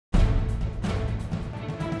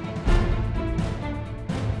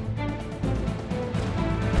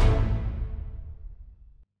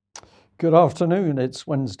Good afternoon. It's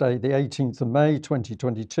Wednesday, the 18th of May,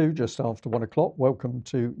 2022, just after 1 o'clock. Welcome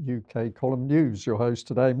to UK Column News. Your host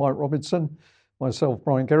today, Mike Robinson, myself,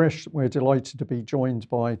 Brian Gerrish. We're delighted to be joined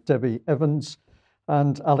by Debbie Evans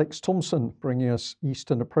and Alex Thompson, bringing us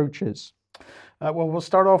Eastern Approaches. Well, we'll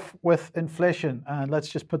start off with inflation, and let's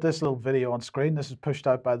just put this little video on screen. This is pushed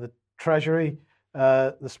out by the Treasury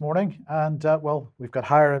this morning, and well, we've got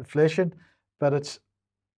higher inflation, but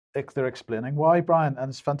they're explaining why, Brian, and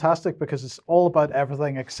it's fantastic because it's all about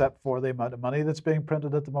everything except for the amount of money that's being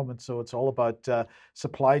printed at the moment. So it's all about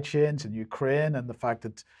supply chains in Ukraine and the fact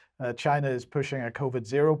that China is pushing a COVID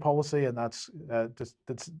zero policy, and that's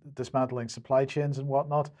dismantling supply chains and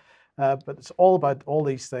whatnot. But it's all about all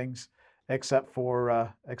these things except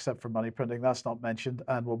for money printing. That's not mentioned,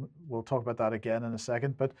 and we'll talk about that again in a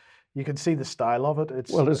second. But you can see the style of it.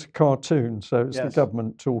 It's a cartoon, so it's yes. The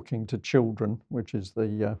government talking to children, which is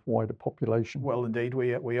the wider population. Well, indeed,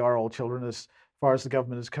 we are all children as far as the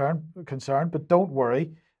government is concerned. But don't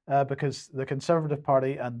worry, because the Conservative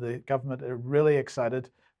Party and the government are really excited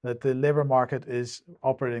that the labour market is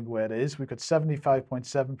operating the way it is. We've got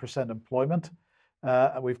 75.7% employment.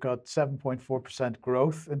 We've got 7.4%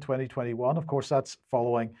 growth in 2021. Of course, that's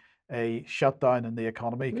following a shutdown in the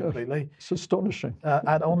economy completely. It's astonishing.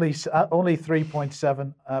 And only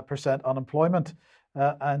 3.7% unemployment.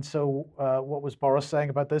 And so what was Boris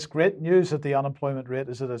saying about this? Great news that the unemployment rate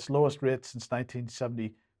is at its lowest rate since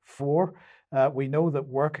 1974. We know that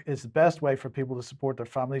work is the best way for people to support their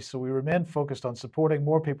families, so we remain focused on supporting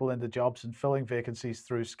more people into jobs and filling vacancies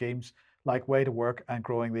through schemes like Way to Work and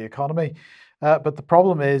growing the economy. But the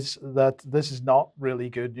problem is that this is not really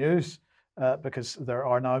good news because there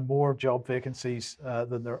are now more job vacancies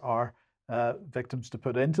than there are victims to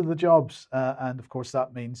put into the jobs. And of course,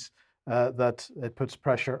 that means that it puts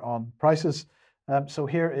pressure on prices. So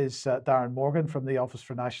here is Darren Morgan from the Office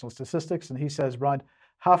for National Statistics, and he says around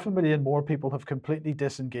 500,000 more people have completely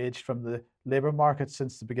disengaged from the labour market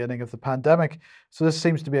since the beginning of the pandemic. So this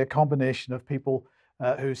seems to be a combination of people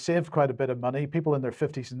who saved quite a bit of money, people in their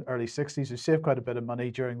 50s and early 60s who saved quite a bit of money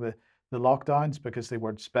during the lockdowns because they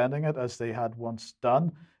weren't spending it as they had once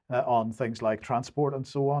done on things like transport and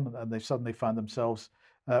so on, and they've suddenly found themselves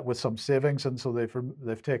with some savings, and so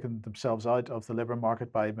they've taken themselves out of the labour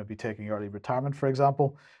market by maybe taking early retirement, for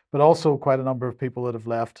example, but also quite a number of people that have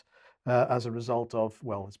left as a result of,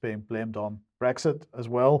 well, it's being blamed on Brexit as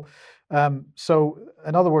well. So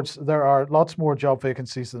in other words, there are lots more job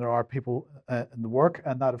vacancies than there are people in the work.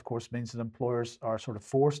 And that, of course, means that employers are sort of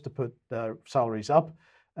forced to put their salaries up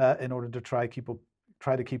in order to try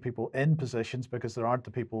to keep people in positions because there aren't the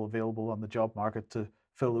people available on the job market to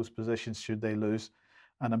fill those positions should they lose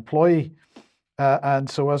an employee. And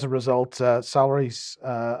so as a result, salaries,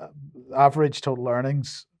 average total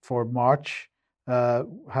earnings for March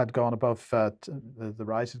had gone above, the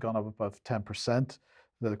rise had gone up above 10%,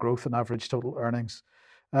 the growth in average total earnings.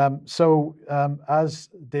 So as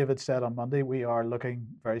David said on Monday, we are looking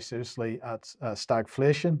very seriously at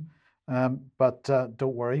stagflation, but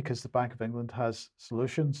don't worry because the Bank of England has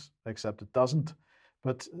solutions, except it doesn't.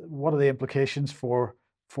 But what are the implications for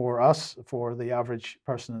us, for the average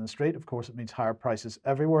person in the street? Of course, it means higher prices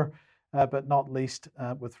everywhere, but not least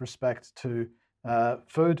with respect to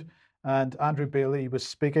food. And Andrew Bailey was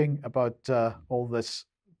speaking about all these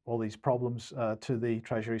problems to the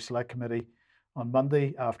Treasury Select Committee on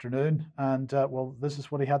Monday afternoon. And well, this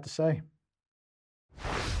is what he had to say.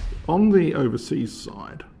 On the overseas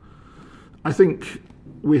side, I think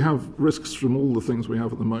we have risks from all the things we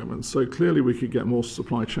have at the moment. So clearly we could get more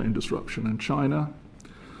supply chain disruption in China.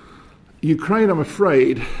 Ukraine, I'm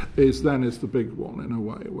afraid, is the big one in a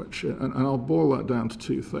way, which, and I'll boil that down to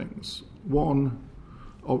two things. One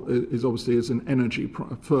is obviously an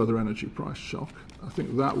further energy price shock. I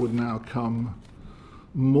think that would now come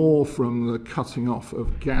more from the cutting off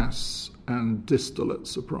of gas and distillate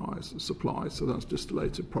supply. So that's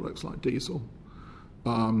distillated products like diesel.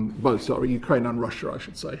 Ukraine and Russia, I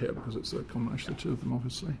should say here, because it's a combination of the two of them,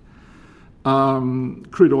 obviously.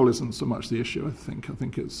 Crude oil isn't so much the issue. I think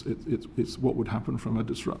it's what would happen from a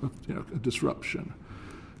disruption.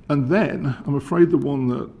 And then I'm afraid the one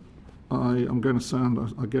that I am going to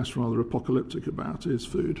sound, I guess, rather apocalyptic about is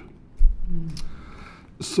food.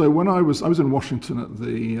 So when I was in Washington at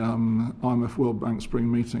the IMF World Bank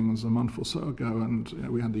Spring meetings a month or so ago, and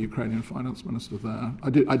we had the Ukrainian finance minister there.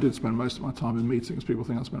 I did spend most of my time in meetings. People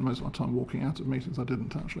think I spent most of my time walking out of meetings. I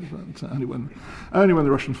didn't actually, but only when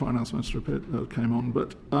the Russian finance minister came on.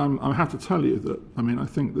 But I have to tell you that I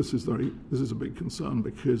think this is a big concern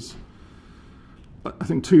because I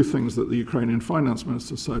think two things that the Ukrainian finance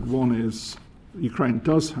minister said. One is Ukraine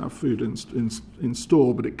does have food in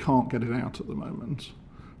store, but it can't get it out at the moment.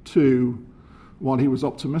 Two, while he was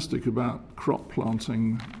optimistic about crop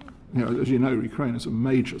planting, as you know, Ukraine is a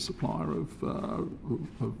major supplier of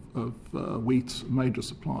wheat, major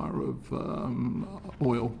supplier of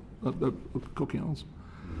oil, cooking oils.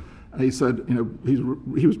 He said,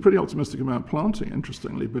 he was pretty optimistic about planting,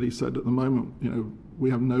 interestingly, but he said at the moment, we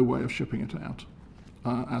have no way of shipping it out.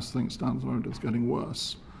 As things stand at the moment, it's getting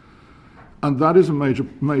worse. And that is a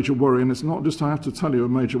major worry, and it's not just, I have to tell you, a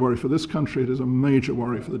major worry for this country, it is a major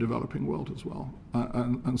worry for the developing world as well.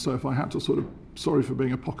 And so if I had to sorry for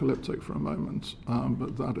being apocalyptic for a moment,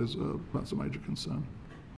 but that's a major concern.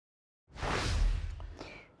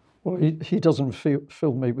 Well, he doesn't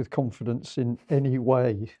fill me with confidence in any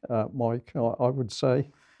way, Mike, I would say.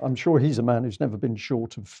 I'm sure he's a man who's never been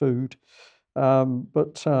short of food.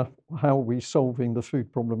 But how are we solving the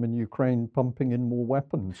food problem in Ukraine, pumping in more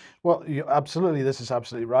weapons? Well, absolutely, this is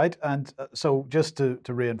absolutely right. And so just to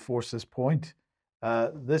reinforce this point,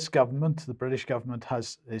 this government, the British government,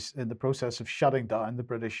 is in the process of shutting down the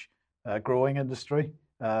British growing industry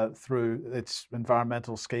through its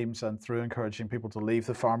environmental schemes and through encouraging people to leave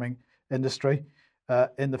the farming industry,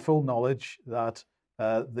 in the full knowledge that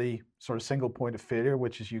the sort of single point of failure,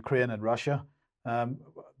 which is Ukraine and Russia,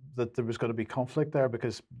 that there was going to be conflict there,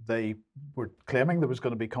 because they were claiming there was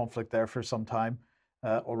going to be conflict there for some time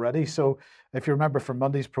already. So if you remember from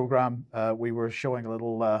Monday's program, we were showing a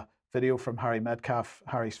little video from Harry Metcalf,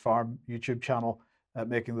 Harry's Farm YouTube channel,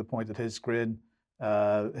 making the point that his grain,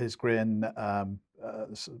 the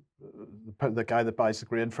guy that buys the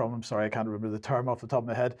grain from him, sorry, I can't remember the term off the top of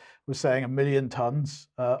my head, was saying 1 million tons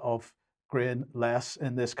of grain less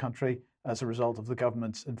in this country as a result of the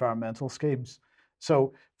government's environmental schemes.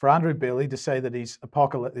 So for Andrew Bailey to say that he's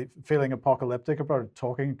feeling apocalyptic about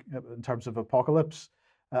talking in terms of apocalypse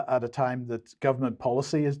at a time that government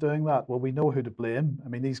policy is doing that, well, we know who to blame. I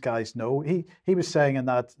mean, these guys know. He was saying in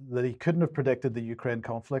that he couldn't have predicted the Ukraine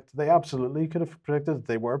conflict. They absolutely could have predicted it.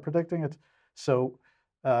 They were predicting it. So,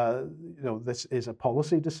 this is a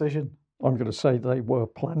policy decision. I'm going to say they were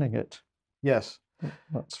planning it. Yes.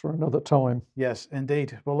 That's for another time. Yes,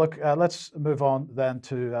 indeed. Well, look, let's move on then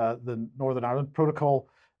to the Northern Ireland Protocol.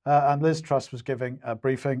 And Liz Truss was giving a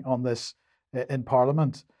briefing on this in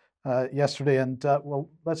Parliament yesterday. And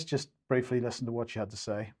let's just briefly listen to what she had to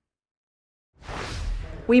say.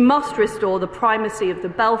 We must restore the primacy of the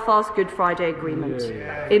Belfast Good Friday Agreement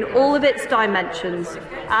in all of its dimensions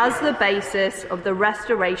as the basis of the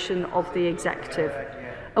restoration of the executive.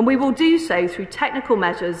 And we will do so through technical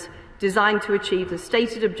measures designed to achieve the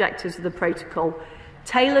stated objectives of the protocol,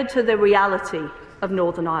 tailored to the reality of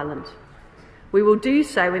Northern Ireland. We will do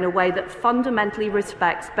so in a way that fundamentally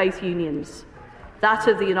respects both unions, that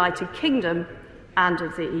of the United Kingdom and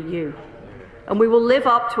of the EU. And we will live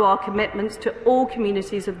up to our commitments to all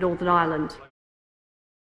communities of Northern Ireland.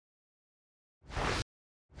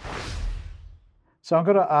 So I'm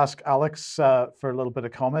going to ask Alex for a little bit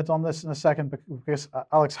of comment on this in a second, because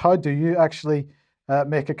Alex, how do you actually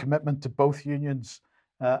make a commitment to both unions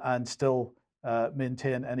and still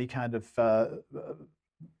maintain any kind of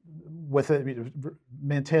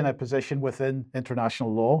maintain a position within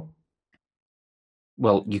international law?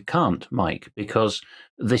 Well, you can't, Mike, because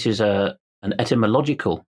this is an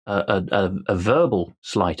etymological, a verbal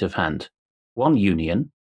sleight of hand. One union.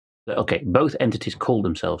 Okay, both entities call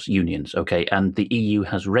themselves unions, okay, and the EU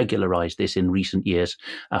has regularized this in recent years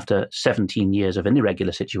after 17 years of an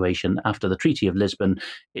irregular situation. After the Treaty of Lisbon,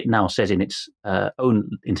 it now says in its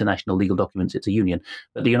own international legal documents it's a union.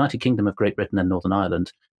 But the United Kingdom of Great Britain and Northern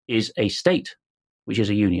Ireland is a state, which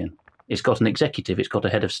is a union. It's got an executive, it's got a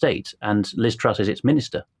head of state, and Liz Truss is its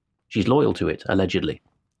minister. She's loyal to it, allegedly.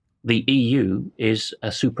 The EU is a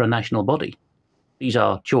supranational body. These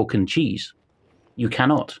are chalk and cheese. You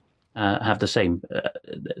cannot have the same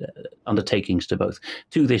undertakings to both.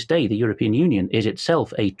 To this day, the European Union is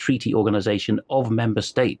itself a treaty organization of member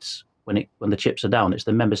states. When the chips are down, it's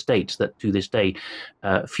the member states that to this day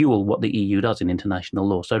fuel what the EU does in international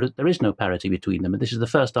law. So there is no parity between them. And this is the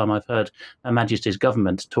first time I've heard Her Majesty's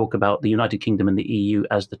government talk about the United Kingdom and the EU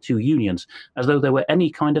as the two unions, as though there were any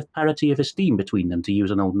kind of parity of esteem between them, to use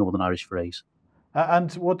an old Northern Irish phrase.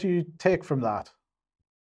 And what do you take from that?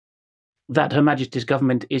 That Her Majesty's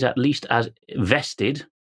government is at least as invested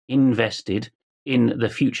in the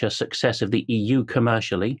future success of the EU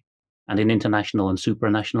commercially and in international and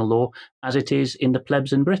supranational law as it is in the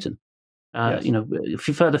plebs in Britain. Yes.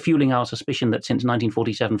 Further fueling our suspicion that since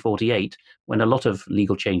 1947-48, when a lot of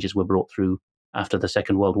legal changes were brought through after the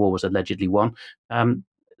Second World War was allegedly won,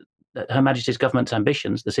 Her Majesty's government's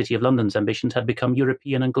ambitions, the City of London's ambitions, had become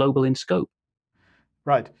European and global in scope.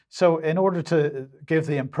 Right. So in order to give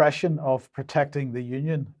the impression of protecting the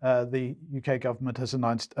union, the UK government has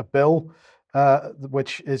announced a bill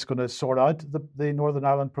which is going to sort out the Northern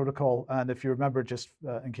Ireland Protocol. And if you remember, just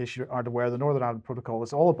in case you aren't aware, the Northern Ireland Protocol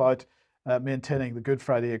is all about maintaining the Good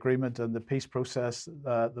Friday Agreement and the peace process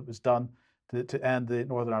that was done to end the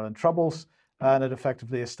Northern Ireland Troubles. And it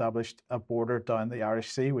effectively established a border down the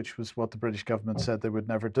Irish Sea, which was what the British government said they would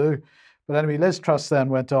never do. But anyway, Liz Truss then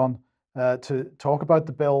went on to talk about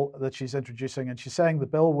the bill that she's introducing, and she's saying the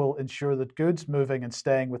bill will ensure that goods moving and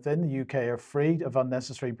staying within the UK are freed of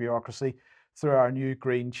unnecessary bureaucracy through our new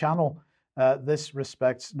Green Channel. This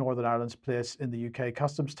respects Northern Ireland's place in the UK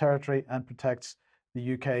customs territory and protects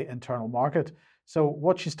the UK internal market. So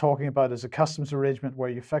what she's talking about is a customs arrangement where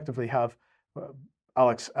you effectively have,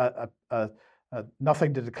 Alex, a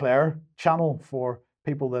nothing to declare channel for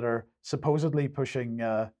people that are supposedly pushing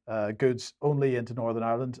goods only into Northern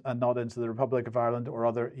Ireland and not into the Republic of Ireland or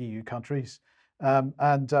other EU countries.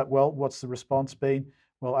 Well, what's the response been?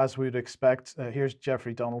 Well, as we would expect, here's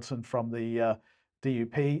Jeffrey Donaldson from the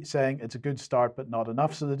DUP saying it's a good start, but not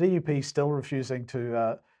enough. So the DUP is still refusing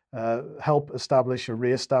to help establish or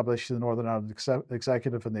re-establish the Northern Ireland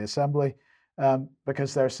Executive in the Assembly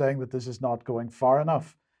because they're saying that this is not going far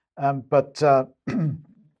enough. But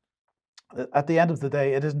at the end of the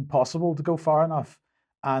day, it isn't possible to go far enough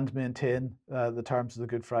and maintain the terms of the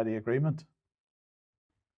Good Friday Agreement.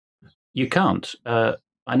 You can't.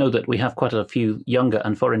 I know that we have quite a few younger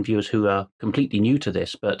and foreign viewers who are completely new to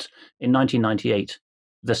this, but in 1998,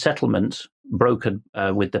 the settlement brokered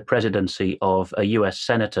with the presidency of a US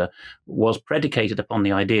senator was predicated upon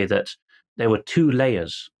the idea that there were two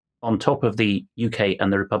layers on top of the UK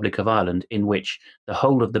and the Republic of Ireland, in which the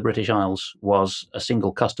whole of the British Isles was a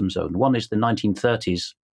single customs zone. One is the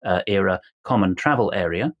 1930s era Common Travel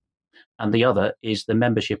Area, and the other is the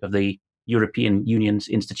membership of the European Union's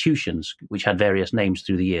institutions, which had various names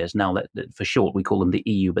through the years. Now, for short, we call them the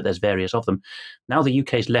EU, but there's various of them. Now the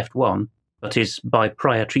UK's left one, but is by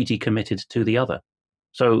prior treaty committed to the other.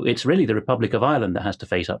 So it's really the Republic of Ireland that has to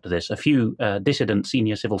face up to this. A few dissident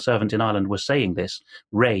senior civil servants in Ireland were saying this.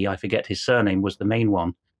 Ray, I forget his surname, was the main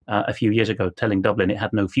one a few years ago, telling Dublin it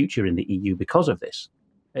had no future in the EU because of this.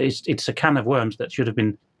 It's a can of worms that should have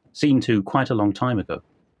been seen to quite a long time ago.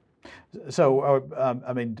 So,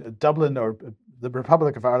 Dublin or the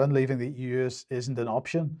Republic of Ireland leaving the EU isn't an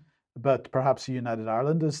option, but perhaps United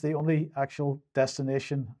Ireland is the only actual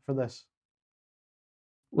destination for this.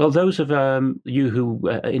 Well, those of you who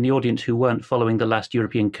in the audience who weren't following the last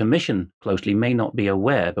European Commission closely may not be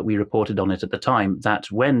aware, but we reported on it at the time, that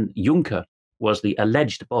when Juncker was the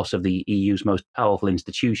alleged boss of the EU's most powerful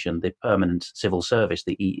institution, the permanent civil service,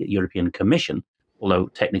 the European Commission, although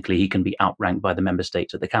technically he can be outranked by the member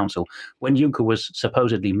states at the Council, when Juncker was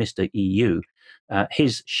supposedly Mr. EU,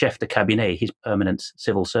 his chef de cabinet, his permanent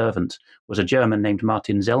civil servant, was a German named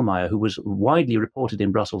Martin Sellmayr, who was widely reported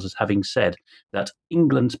in Brussels as having said that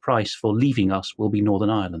England's price for leaving us will be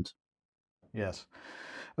Northern Ireland. Yes.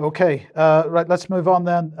 Okay, right, let's move on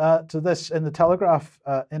then to this. In the Telegraph,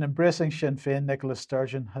 in embracing Sinn Féin, Nicola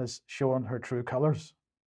Sturgeon has shown her true colours.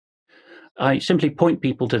 I simply point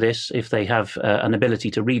people to this if they have an ability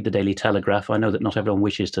to read the Daily Telegraph. I know that not everyone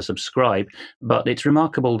wishes to subscribe, but it's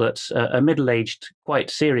remarkable that a middle-aged, quite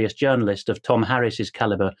serious journalist of Tom Harris's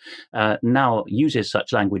caliber now uses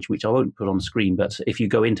such language, which I won't put on screen, but if you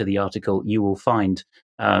go into the article, you will find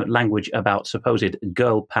language about supposed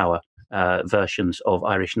girl power versions of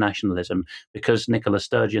Irish nationalism, because Nicola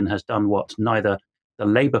Sturgeon has done what neither the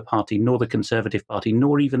Labour Party, nor the Conservative Party,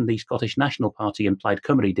 nor even the Scottish National Party and Plaid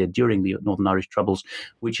Cymru did during the Northern Irish Troubles,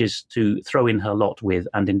 which is to throw in her lot with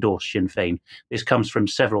and endorse Sinn Féin. This comes from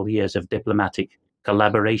several years of diplomatic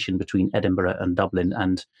collaboration between Edinburgh and Dublin,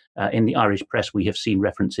 and in the Irish press we have seen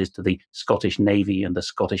references to the Scottish Navy and the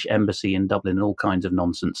Scottish Embassy in Dublin and all kinds of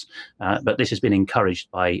nonsense. But this has been encouraged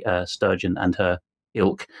by Sturgeon and her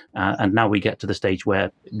ilk, and now we get to the stage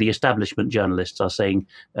where the establishment journalists are saying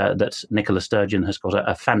that Nicola Sturgeon has got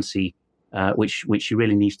a fancy which she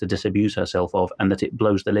really needs to disabuse herself of, and that it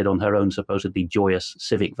blows the lid on her own supposedly joyous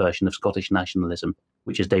civic version of Scottish nationalism,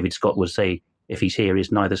 which, as David Scott would say, if he's here, is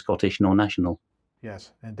neither Scottish nor national.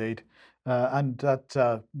 Yes, indeed. And that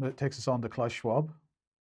takes us on to Klaus Schwab.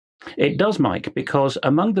 It does, Mike, because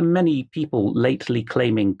among the many people lately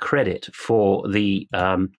claiming credit for the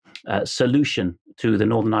solution to the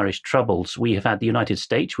Northern Irish Troubles, we have had the United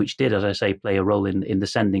States, which did, as I say, play a role in the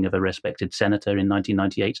sending of a respected senator in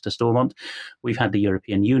 1998 to Stormont. We've had the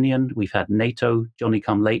European Union, we've had NATO,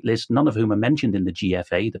 Johnny-come-latelys, none of whom are mentioned in the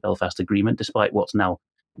GFA, the Belfast Agreement, despite what's now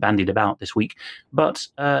bandied about this week. But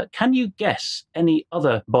can you guess any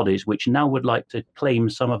other bodies which now would like to claim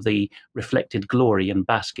some of the reflected glory and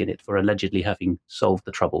bask in it for allegedly having solved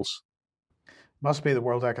the troubles? Must be the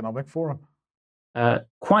World Economic Forum.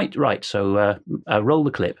 Quite right. So roll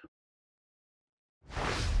the clip.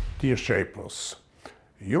 Dear Shapers,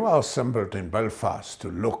 you are assembled in Belfast to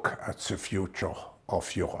look at the future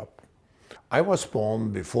of Europe. I was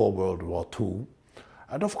born before World War II,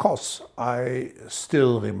 and of course I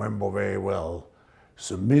still remember very well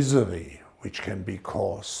the misery which can be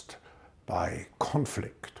caused by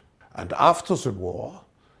conflict. And after the war,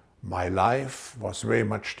 my life was very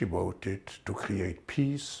much devoted to create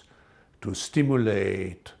peace, to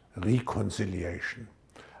stimulate reconciliation,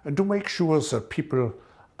 and to make sure that people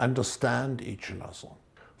understand each other.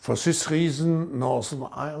 For this reason, Northern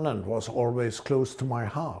Ireland was always close to my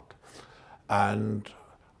heart. And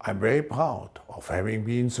I'm very proud of having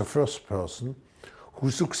been the first person who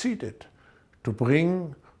succeeded to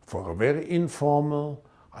bring, for a very informal,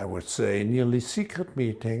 I would say nearly secret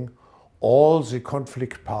meeting, all the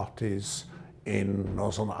conflict parties in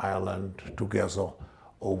Northern Ireland together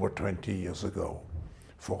over 20 years ago,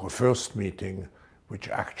 for a first meeting which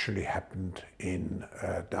actually happened in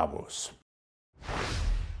Davos.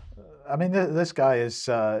 I mean, this guy is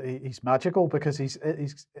he's magical because he's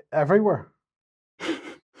everywhere.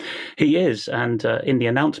 He is, and in the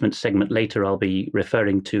announcement segment later, I'll be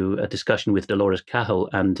referring to a discussion with Dolores Cahill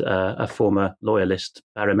and a former loyalist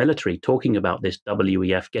paramilitary talking about this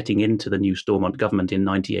WEF getting into the new Stormont government in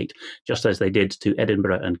 '98, just as they did to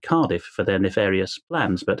Edinburgh and Cardiff for their nefarious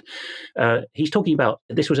plans. But he's talking about,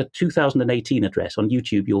 this was a 2018 address. On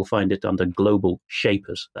YouTube, you'll find it under Global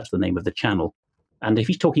Shapers. That's the name of the channel. And if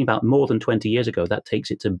he's talking about more than 20 years ago, that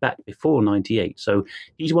takes it to back before 98. So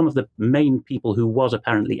he's one of the main people who was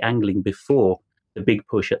apparently angling before the big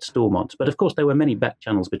push at Stormont. But of course, there were many back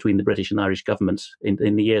channels between the British and Irish governments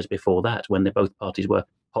in the years before that, when both parties were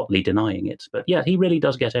hotly denying it. But yeah, he really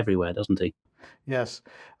does get everywhere, doesn't he? Yes.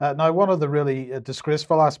 Now, one of the really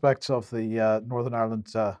disgraceful aspects of the Northern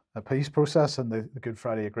Ireland peace process and the Good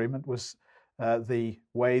Friday Agreement was the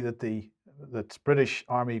way that that British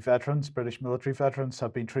Army veterans, British military veterans,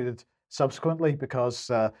 have been treated subsequently, because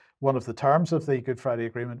one of the terms of the Good Friday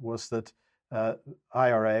Agreement was that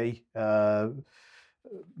IRA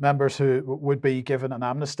members who would be given an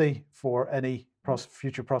amnesty for any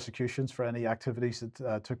future prosecutions for any activities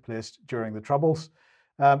that took place during the Troubles.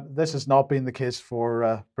 This has not been the case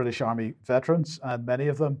for British Army veterans, and many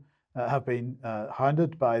of them have been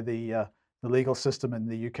hounded by the legal system in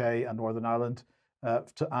the UK and Northern Ireland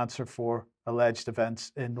to answer for alleged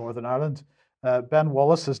events in Northern Ireland. Ben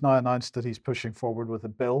Wallace has now announced that he's pushing forward with a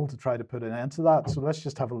bill to try to put an end to that. So let's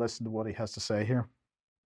just have a listen to what he has to say here.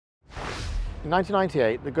 In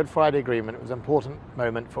 1998, the Good Friday Agreement was an important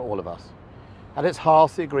moment for all of us. At its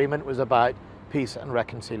heart, the agreement was about peace and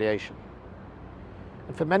reconciliation.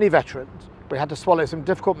 And for many veterans, we had to swallow some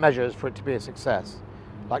difficult measures for it to be a success,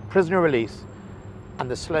 like prisoner release and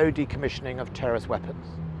the slow decommissioning of terrorist weapons.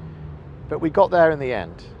 But we got there in the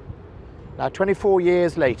end. Now, 24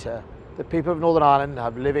 years later, the people of Northern Ireland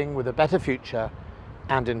are living with a better future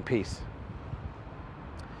and in peace.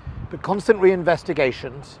 But constant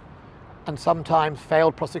reinvestigations and sometimes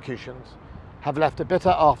failed prosecutions have left a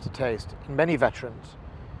bitter aftertaste in many veterans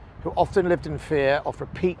who often lived in fear of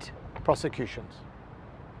repeat prosecutions.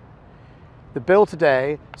 The bill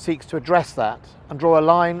today seeks to address that and draw a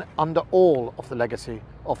line under all of the legacy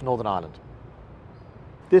of Northern Ireland.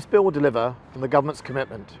 This bill will deliver on the government's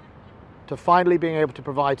commitment to finally being able to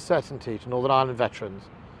provide certainty to Northern Ireland veterans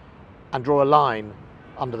and draw a line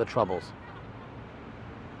under the Troubles.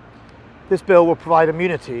 This bill will provide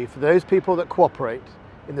immunity for those people that cooperate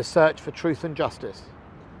in the search for truth and justice,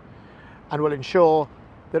 and will ensure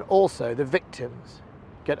that also the victims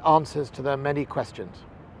get answers to their many questions.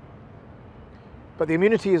 But the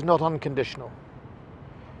immunity is not unconditional.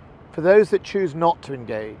 For those that choose not to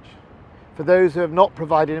engage, for those who have not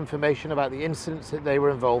provided information about the incidents that they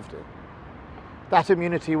were involved in, that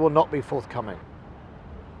immunity will not be forthcoming.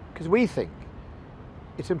 Because we think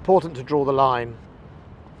it's important to draw the line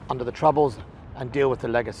under the Troubles and deal with the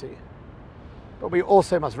legacy. But we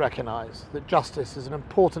also must recognise that justice is an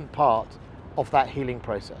important part of that healing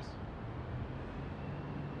process.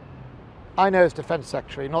 I know as Defence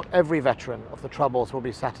Secretary, not every veteran of the Troubles will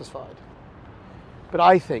be satisfied. But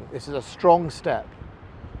I think this is a strong step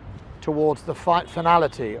towards the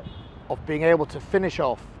finality of being able to finish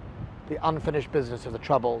off the unfinished business of the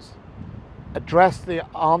Troubles, address the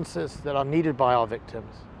answers that are needed by our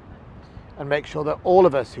victims, and make sure that all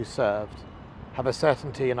of us who served have a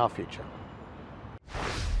certainty in our future.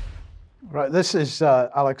 Right, this is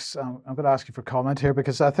Alex. I'm going to ask you for comment here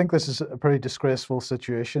because I think this is a pretty disgraceful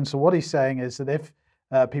situation. So what he's saying is that if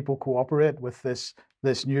people cooperate with this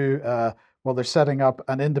new, well, they're setting up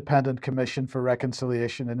an independent commission for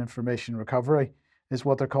reconciliation and information recovery, is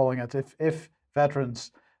what they're calling it. If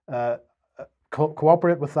veterans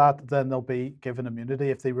cooperate with that, then they'll be given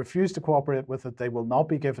immunity. If they refuse to cooperate with it, they will not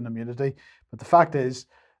be given immunity. But the fact is,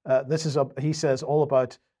 this is, he says, all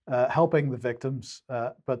about helping the victims,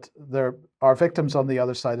 but there are victims on the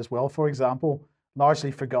other side as well. For example,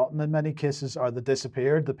 largely forgotten in many cases are the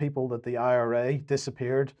disappeared, the people that the IRA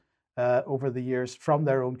disappeared over the years from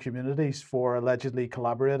their own communities for allegedly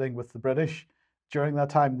collaborating with the British during that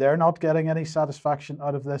time. They're not getting any satisfaction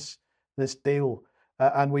out of this deal.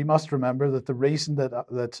 And we must remember that the reason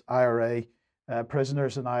that IRA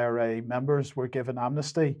prisoners and IRA members were given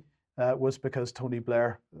amnesty was because Tony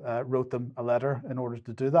Blair wrote them a letter in order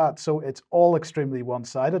to do that. So it's all extremely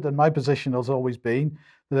one-sided. And my position has always been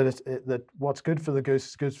that what's good for the goose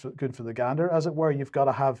is good for the gander, as it were. You've got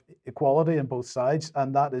to have equality on both sides,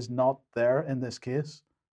 and that is not there in this case.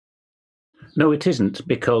 No, it isn't,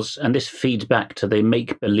 because, and this feeds back to the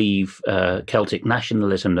make-believe Celtic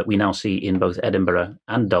nationalism that we now see in both Edinburgh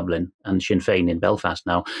and Dublin and Sinn Féin in Belfast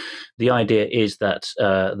now. The idea is that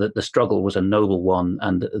the struggle was a noble one,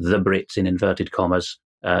 and the Brits, in inverted commas,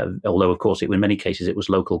 although, of course, in many cases it was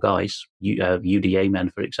local guys, UDA men,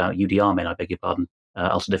 for example, UDR men, I beg your pardon,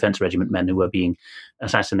 Ulster Defence Regiment men who were being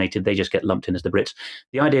assassinated, they just get lumped in as the Brits.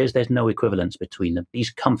 The idea is there's no equivalence between them.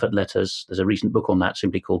 These comfort letters, there's a recent book on that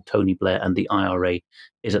simply called Tony Blair and the IRA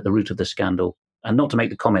is at the root of the scandal. And not to make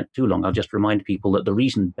the comment too long, I'll just remind people that the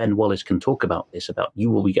reason Ben Wallace can talk about this, about you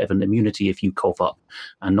will be given immunity if you cough up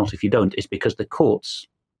and not if you don't, is because the courts,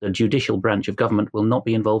 the judicial branch of government, will not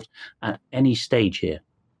be involved at any stage here.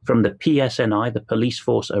 From the PSNI, the police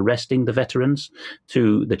force arresting the veterans,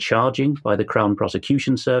 to the charging by the Crown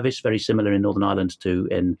Prosecution Service, very similar in Northern Ireland to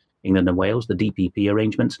in England and Wales, the DPP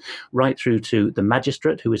arrangements, right through to the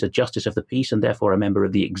magistrate, who is a justice of the peace and therefore a member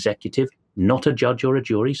of the executive, not a judge or a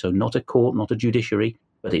jury, so not a court, not a judiciary,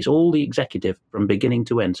 but it's all the executive from beginning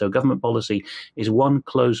to end. So government policy is one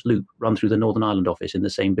closed loop run through the Northern Ireland office in the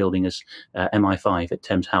same building as MI5 at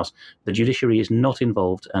Thames House. The judiciary is not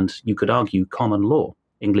involved, and you could argue common law,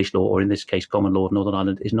 English law, or in this case, common law of Northern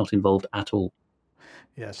Ireland, is not involved at all.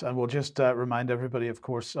 Yes, and we'll just remind everybody, of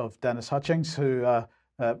course, of Dennis Hutchings, who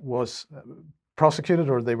was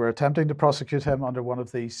prosecuted, or they were attempting to prosecute him under one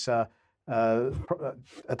of these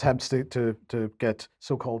attempts to get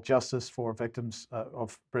so-called justice for victims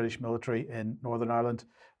of British military in Northern Ireland.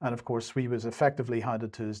 And of course, he was effectively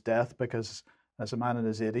hounded to his death because, as a man in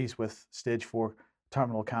his 80s with stage 4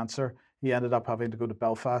 terminal cancer, he ended up having to go to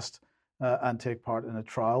Belfast and take part in a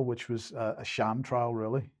trial, which was a sham trial,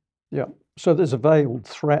 really. Yeah. So there's a veiled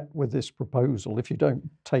threat with this proposal. If you don't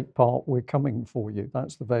take part, we're coming for you.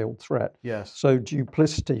 That's the veiled threat. Yes. So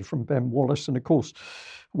duplicity from Ben Wallace. And of course,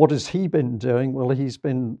 what has he been doing? Well, he's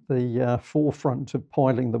been the forefront of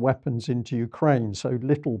piling the weapons into Ukraine. So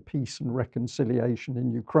little peace and reconciliation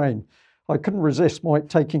in Ukraine. I couldn't resist, Mike,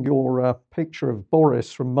 taking your picture of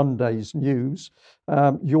Boris from Monday's news.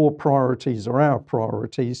 Your priorities are our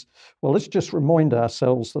priorities. Well, let's just remind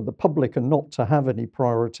ourselves that the public are not to have any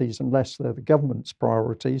priorities unless they're the government's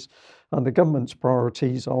priorities. And the government's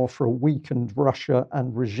priorities are for a weakened Russia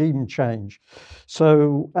and regime change.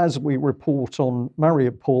 So as we report on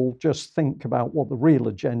Mariupol, just think about what the real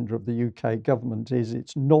agenda of the UK government is.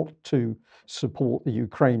 It's not to support the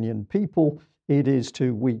Ukrainian people. It is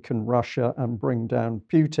to weaken Russia and bring down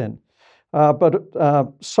Putin. But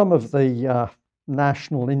some of the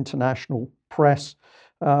national, international press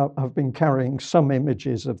have been carrying some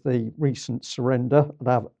images of the recent surrender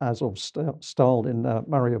as of Azovstal in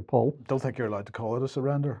Mariupol. Don't think you're allowed to call it a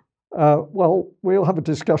surrender. Well, we'll have a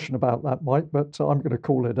discussion about that, Mike, but I'm going to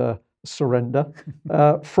call it a surrender.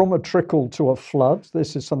 From a trickle to a flood.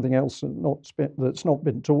 This is something else that's not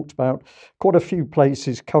been talked about. Quite a few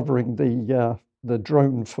places covering the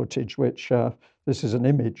drone footage, which this is an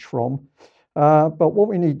image from. But what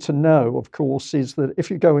we need to know, of course, is that if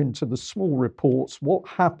you go into the small reports, what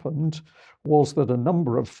happened was that a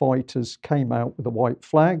number of fighters came out with a white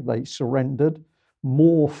flag. They surrendered.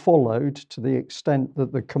 More followed, to the extent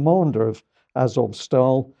that the commander of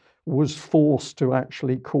Azovstal was forced to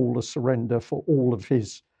actually call a surrender for all of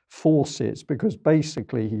his forces, because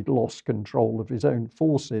basically he'd lost control of his own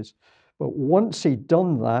forces. But once he'd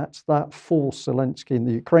done that, that forced Zelensky and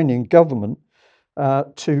the Ukrainian government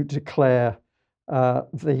to declare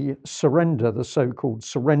the surrender, the so-called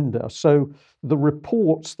surrender. So the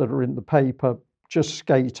reports that are in the paper just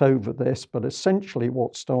skate over this, but essentially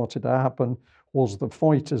what started to happen was the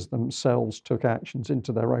fighters themselves took actions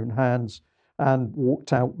into their own hands and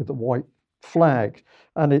walked out with the white flag.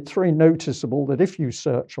 And it's very noticeable that if you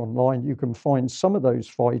search online, you can find some of those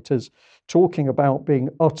fighters talking about being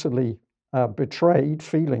utterly betrayed,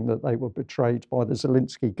 feeling that they were betrayed by the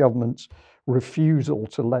Zelensky government's refusal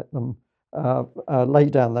to let them lay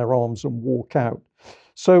down their arms and walk out.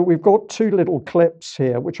 So we've got two little clips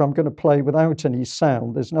here, which I'm going to play without any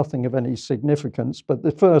sound. There's nothing of any significance, but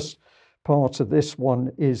the first part of this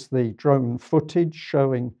one is the drone footage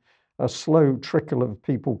showing a slow trickle of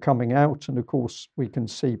people coming out. And of course, we can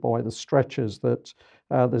see by the stretchers that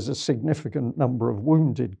there's a significant number of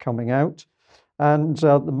wounded coming out. And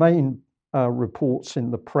the main reports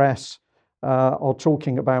in the press are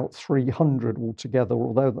talking about 300 altogether,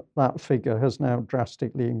 although that figure has now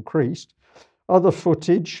drastically increased. Other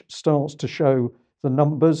footage starts to show the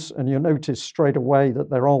numbers, and you'll notice straight away that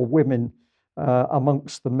there are women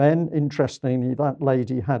amongst the men. Interestingly, that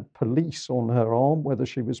lady had police on her arm. Whether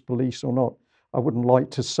she was police or not, I wouldn't like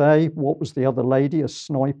to say. What was the other lady? A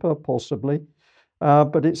sniper, possibly.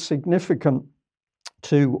 But it's significant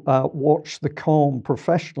to watch the calm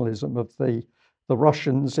professionalism of the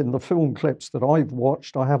Russians. In the film clips that I've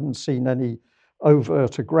watched, I haven't seen any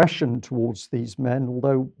overt aggression towards these men,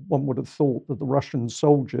 although one would have thought that the Russian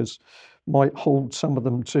soldiers might hold some of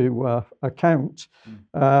them to account.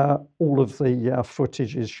 All of the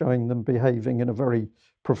footage is showing them behaving in a very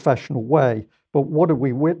professional way. But what are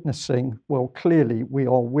we witnessing? Well, clearly we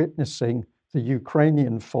are witnessing the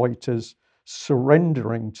Ukrainian fighters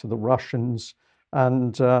surrendering to the Russians,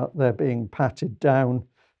 and they're being patted down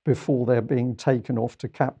before they're being taken off to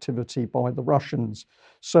captivity by the Russians.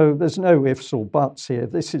 So there's no ifs or buts here.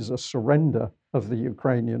 This is a surrender of the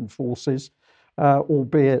Ukrainian forces,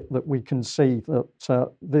 albeit that we can see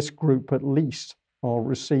that this group at least are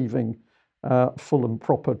receiving full and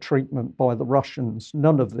proper treatment by the Russians.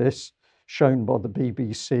 None of this shown by the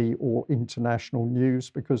BBC or international news,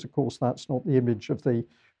 because of course that's not the image of the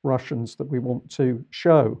Russians that we want to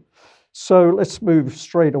show. So let's move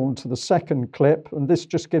straight on to the second clip, and this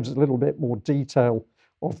just gives a little bit more detail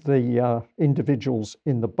of the individuals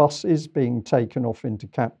in the buses being taken off into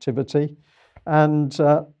captivity. And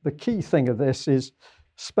the key thing of this is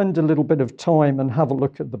spend a little bit of time and have a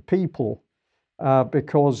look at the people,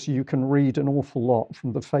 because you can read an awful lot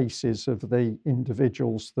from the faces of the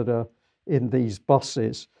individuals that are in these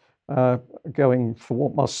buses, going for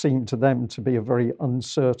what must seem to them to be a very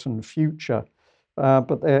uncertain future.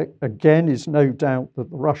 But there again is no doubt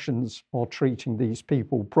that the Russians are treating these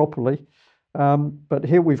people properly. But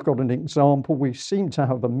here we've got an example. We seem to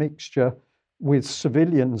have a mixture with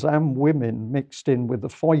civilians and women mixed in with the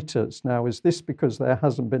fighters. Now, is this because there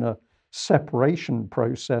hasn't been a separation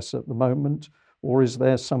process at the moment, or is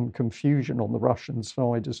there some confusion on the Russian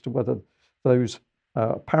side as to whether those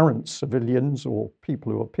apparent civilians or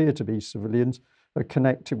people who appear to be civilians are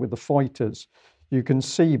connected with the fighters? You can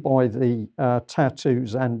see by the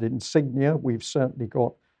tattoos and insignia, we've certainly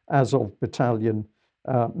got Azov Battalion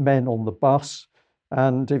men on the bus.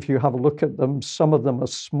 And if you have a look at them, some of them are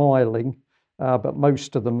smiling, but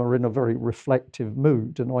most of them are in a very reflective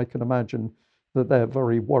mood. And I can imagine that they're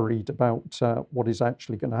very worried about what is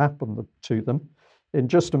actually going to happen to them. In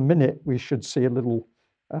just a minute, we should see a little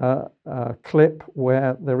clip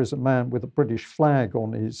where there is a man with a British flag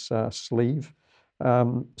on his sleeve.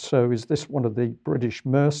 So is this one of the British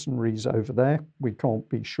mercenaries over there? We can't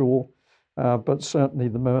be sure, but certainly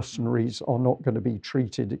the mercenaries are not going to be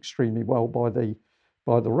treated extremely well by the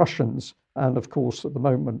Russians. And of course, at the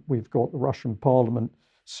moment, we've got the Russian Parliament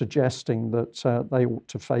suggesting that they ought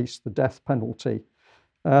to face the death penalty.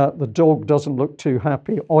 The dog doesn't look too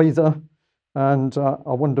happy either, and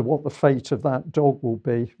I wonder what the fate of that dog will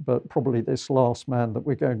be. But probably this last man that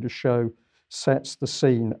we're going to show sets the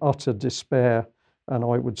scene: utter despair, and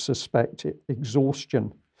I would suspect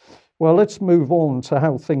exhaustion. Well, let's move on to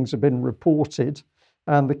how things have been reported.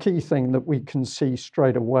 And the key thing that we can see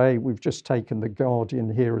straight away, we've just taken The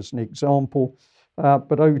Guardian here as an example,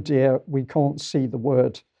 but oh dear, we can't see the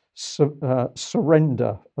word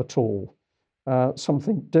surrender at all.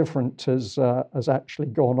 Something different has actually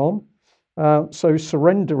gone on. So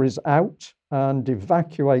surrender is out and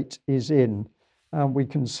evacuate is in. And we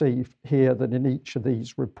can see here that in each of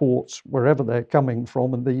these reports, wherever they're coming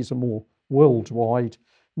from, and these are more worldwide,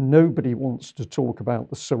 nobody wants to talk about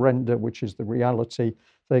the surrender, which is the reality.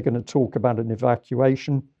 They're going to talk about an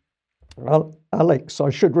evacuation. Well, Alex, I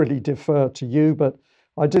should really defer to you, but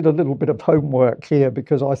I did a little bit of homework here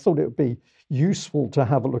because I thought it would be useful to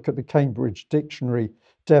have a look at the Cambridge Dictionary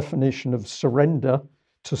definition of surrender: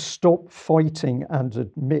 to stop fighting and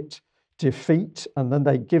admit defeat, and then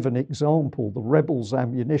they give an example. The rebels'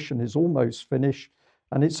 ammunition is almost finished,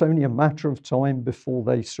 and it's only a matter of time before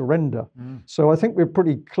they surrender. So I think we're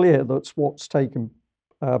pretty clear that's what's taken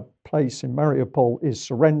place in Mariupol is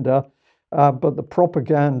surrender, but the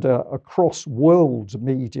propaganda across world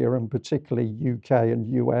media, and particularly UK and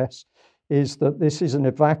US, is that this is an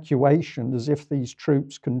evacuation, as if these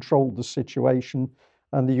troops controlled the situation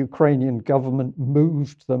and the Ukrainian government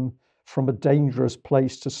moved them from a dangerous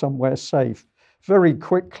place to somewhere safe. Very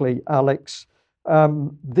quickly, Alex,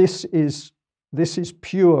 this is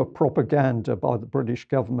pure propaganda by the British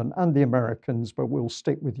government and the Americans, but we'll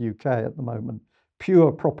stick with UK at the moment.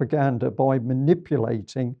 Pure propaganda by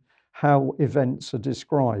manipulating how events are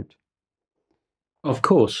described. Of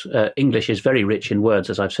course, English is very rich in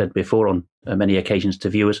words, as I've said before on many occasions to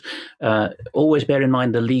viewers. Always bear in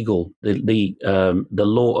mind the legal, the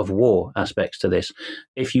law of war aspects to this.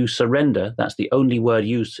 If you surrender, that's the only word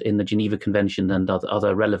used in the Geneva Convention and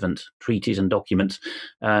other relevant treaties and documents,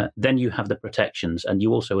 then you have the protections, and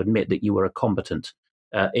you also admit that you are a combatant.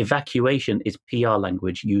 Evacuation is PR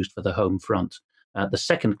language used for the home front. The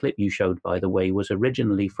second clip you showed, by the way, was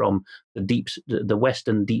originally from the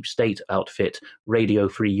Western deep state outfit, Radio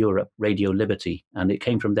Free Europe, Radio Liberty, and it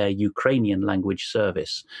came from their Ukrainian language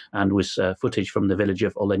service and was footage from the village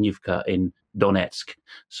of Olenivka in Donetsk.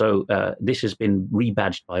 So this has been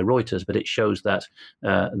rebadged by Reuters, but it shows that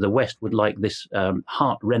the West would like this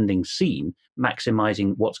heart-rending scene,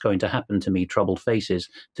 maximizing what's going to happen to me, troubled faces,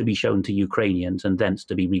 to be shown to Ukrainians and thence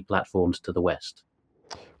to be replatformed to the West.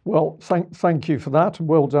 Well, thank you for that, and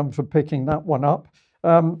well done for picking that one up.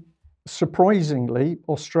 Surprisingly,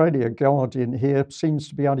 Australia Guardian here seems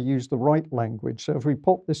to be able to use the right language. So if we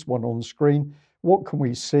pop this one on screen, what can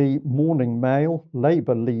we see? Morning Mail,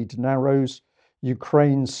 Labour lead narrows,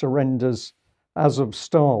 Ukraine surrenders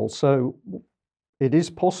Azovstal. So it is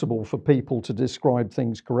possible for people to describe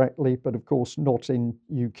things correctly, but of course not in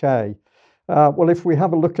UK. Well, if we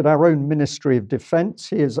have a look at our own Ministry of Defence,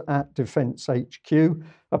 here's at Defence HQ.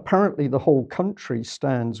 Apparently the whole country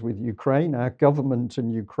stands with Ukraine. Our government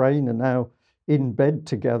and Ukraine are now in bed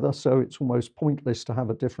together, so it's almost pointless to have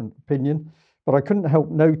a different opinion. But I couldn't help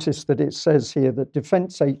notice that it says here that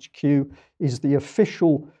Defence HQ is the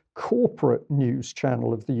official corporate news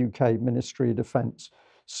channel of the UK Ministry of Defence.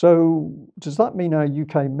 So does that mean our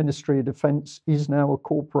UK Ministry of Defence is now a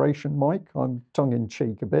corporation, Mike? I'm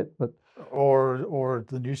tongue-in-cheek a bit, but... Or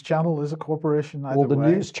the news channel is a corporation? Well, the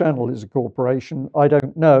news channel is a corporation. I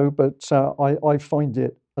don't know, but I find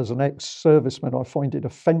it, as an ex-serviceman, I find it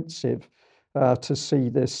offensive to see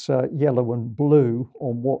this yellow and blue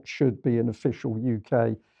on what should be an official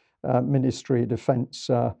UK Ministry of Defence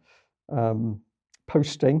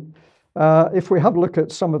posting. If we have a look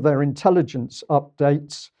at some of their intelligence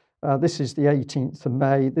updates, this is the 18th of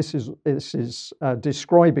May. This is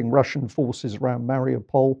describing Russian forces around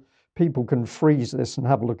Mariupol. People can freeze this and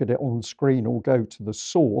have a look at it on screen or go to the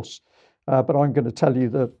source. But I'm going to tell you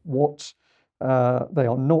that what they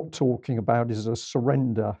are not talking about is a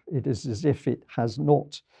surrender. It is as if it has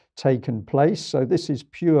not taken place. So this is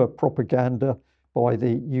pure propaganda by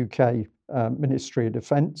the UK Ministry of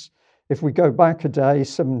Defence. If we go back a day,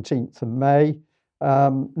 17th of May,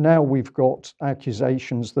 now we've got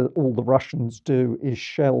accusations that all the Russians do is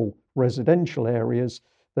shell residential areas.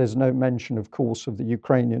 There's no mention, of course, of the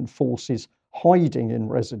Ukrainian forces hiding in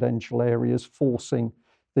residential areas, forcing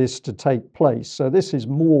this to take place. So this is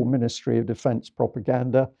more Ministry of Defence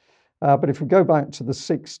propaganda. But if we go back to the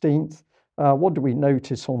 16th, what do we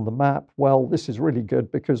notice on the map? Well, this is really good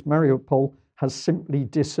because Mariupol has simply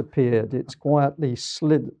disappeared. It's quietly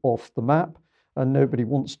slid off the map and nobody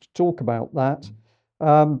wants to talk about that.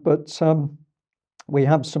 But we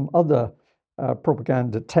have some other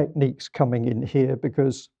propaganda techniques coming in here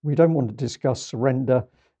because we don't want to discuss surrender,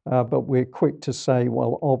 but we're quick to say,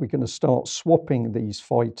 well, are we going to start swapping these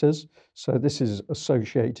fighters? So this is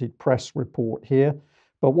Associated Press report here.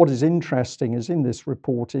 But what is interesting is in this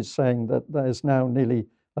report is saying that there's now nearly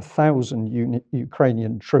 1,000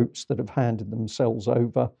 Ukrainian troops that have handed themselves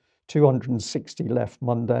over, 260 left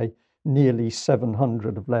Monday, nearly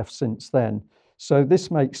 700 have left since then. So this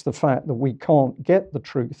makes the fact that we can't get the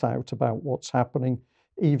truth out about what's happening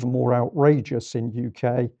even more outrageous in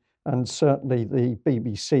UK, and certainly the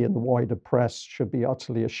BBC and the wider press should be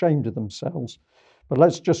utterly ashamed of themselves. But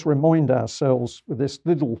let's just remind ourselves with this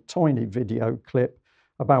little tiny video clip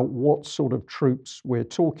about what sort of troops we're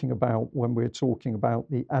talking about when we're talking about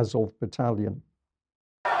the Azov Battalion.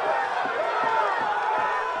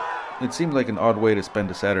 It seemed like an odd way to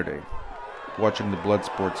spend a Saturday, watching the blood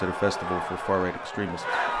sports at a festival for far-right extremists.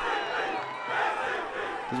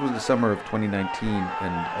 This was the summer of 2019,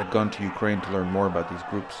 and I'd gone to Ukraine to learn more about these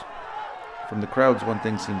groups. From the crowds, one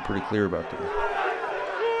thing seemed pretty clear about them.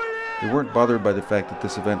 They weren't bothered by the fact that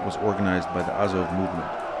this event was organized by the Azov movement,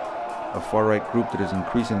 a far-right group that has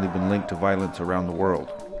increasingly been linked to violence around the world.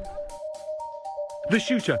 The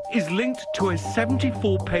shooter is linked to a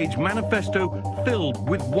 74-page manifesto filled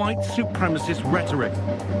with white supremacist rhetoric.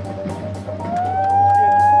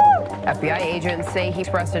 FBI agents say he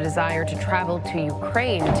expressed a desire to travel to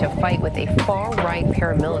Ukraine to fight with a far-right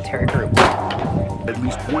paramilitary group. At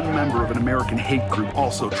least one member of an American hate group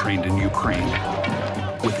also trained in Ukraine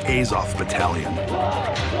with Azov Battalion.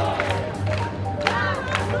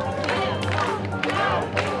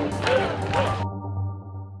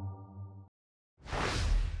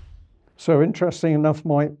 So interesting enough,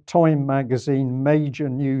 my Time magazine, major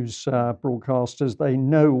news broadcasters, they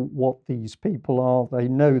know what these people are. They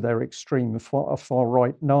know they're extreme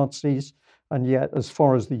far-right Nazis. And yet, as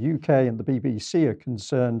far as the UK and the BBC are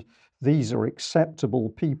concerned, these are acceptable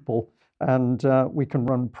people, and we can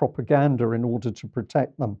run propaganda in order to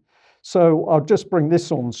protect them. So I'll just bring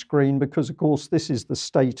this on screen because, of course, this is the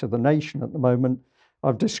state of the nation at the moment.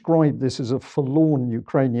 I've described this as a forlorn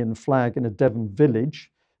Ukrainian flag in a Devon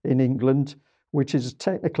village in England, which is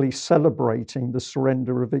technically celebrating the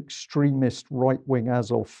surrender of extremist right-wing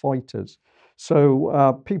Azov fighters.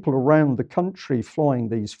 So people around the country flying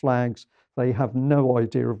these flags, they have no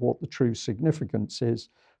idea of what the true significance is.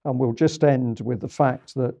 And we'll just end with the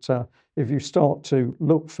fact that if you start to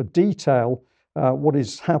look for detail, what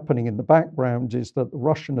is happening in the background is that the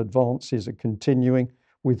Russian advances are continuing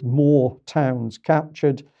with more towns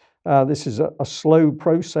captured. This is a slow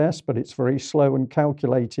process, but it's very slow and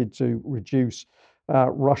calculated to reduce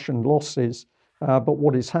Russian losses. But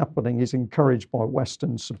what is happening is encouraged by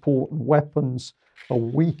Western support and weapons. A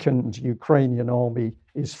weakened Ukrainian army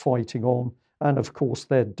is fighting on. And of course,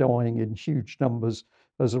 they're dying in huge numbers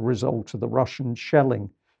as a result of the Russian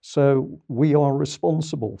shelling. So we are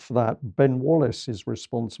responsible for that. Ben Wallace is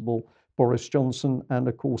responsible, Boris Johnson, and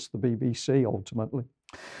of course the BBC ultimately.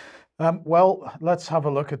 Well, let's have a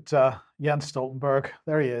look at Jens Stoltenberg.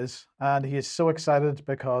 There he is. And he is so excited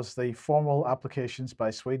because the formal applications by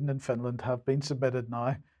Sweden and Finland have been submitted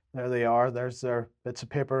now. There they are. There's their bits of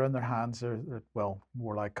paper in their hands. They're well,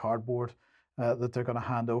 more like cardboard that they're going to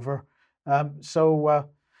hand over. It's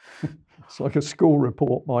like a school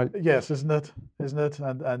report, Mike. Yes, isn't it?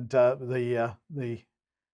 And the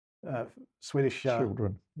Swedish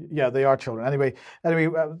children. Yeah, they are children. Anyway,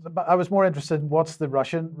 I was more interested in what's the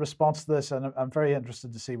Russian response to this, and I'm very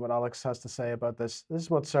interested to see what Alex has to say about this. This is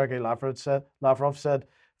what Sergei Lavrov said.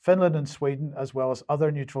 Finland and Sweden, as well as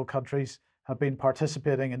other neutral countries, have been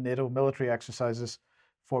participating in NATO military exercises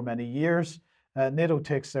for many years. NATO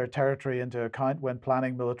takes their territory into account when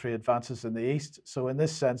planning military advances in the east. So in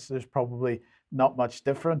this sense, there's probably not much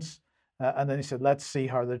difference. And then he said, let's see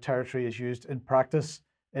how their territory is used in practice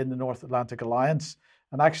in the North Atlantic Alliance.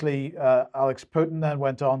 And actually, Alex Putin then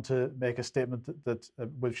went on to make a statement that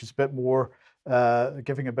which is a bit more,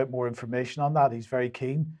 giving a bit more information on that. He's very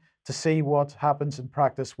keen to see what happens in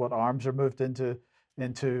practice, what arms are moved into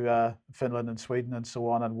Finland and Sweden and so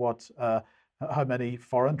on, and what how many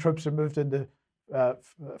foreign troops are moved into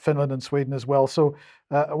Finland and Sweden as well. So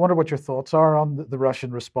I wonder what your thoughts are on the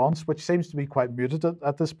Russian response, which seems to be quite muted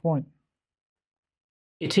at this point.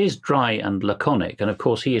 It is dry and laconic, and of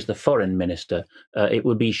course he is the foreign minister. It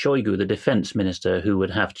would be Shoigu, the defense minister, who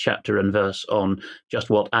would have chapter and verse on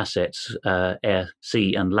just what assets, air,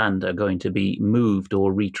 sea and land, are going to be moved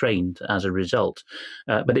or retrained as a result.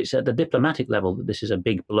 But it's at the diplomatic level that this is a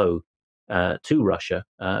big blow to Russia,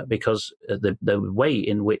 because the way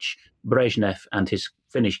in which Brezhnev and his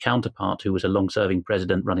Finnish counterpart, who was a long-serving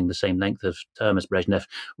president running the same length of term as Brezhnev,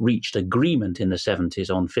 reached agreement in the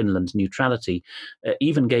 70s on Finland's neutrality,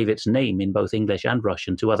 even gave its name in both English and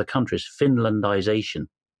Russian to other countries. Finlandization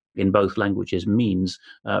in both languages means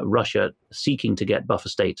Russia seeking to get buffer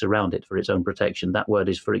states around it for its own protection. That word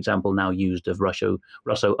is, for example, now used of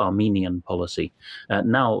Russo-Armenian policy.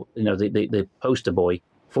 Now, the poster boy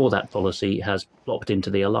for that policy has plopped into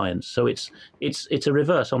the alliance. So it's a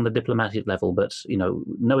reverse on the diplomatic level, but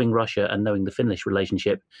knowing Russia and knowing the Finnish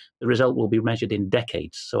relationship, the result will be measured in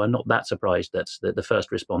decades. So I'm not that surprised that the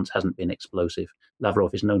first response hasn't been explosive.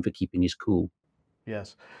 Lavrov is known for keeping his cool.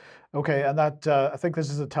 Yes. Okay, and that I think this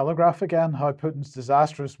is a telegraph again, how Putin's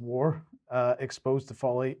disastrous war exposed the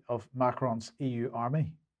folly of Macron's EU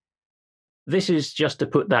army. This is just to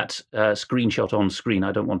put that screenshot on screen.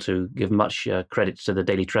 I don't want to give much credit to the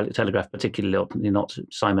Daily Telegraph, particularly not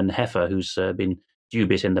Simon Heffer, who's been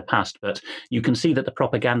dubious in the past, but you can see that the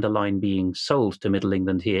propaganda line being sold to Middle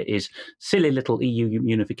England here is silly little EU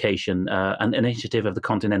unification, an initiative of the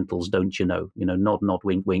Continentals, don't you know? Nod, nod,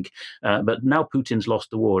 wink, wink. But now Putin's lost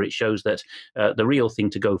the war, it shows that the real thing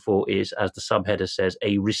to go for is, as the subheader says,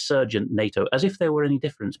 a resurgent NATO, as if there were any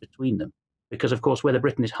difference between them. Because, of course, whether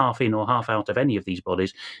Britain is half in or half out of any of these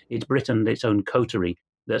bodies, it's Britain, its own coterie,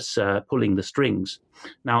 that's pulling the strings.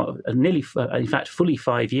 Now, in fact, fully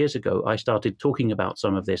 5 years ago, I started talking about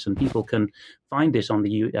some of this, and people can find this on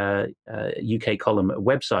the UK Column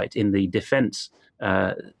website in the defence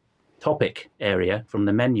topic area from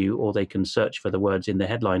the menu, or they can search for the words in the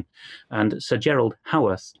headline. And Sir Gerald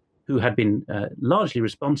Howarth, who had been largely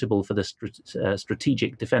responsible for the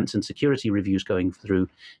strategic defence and security reviews going through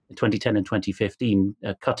in 2010 and 2015,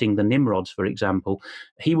 cutting the Nimrods, for example.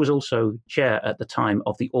 He was also chair at the time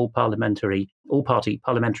of the all-party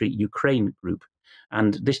parliamentary Ukraine group.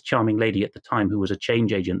 And this charming lady at the time, who was a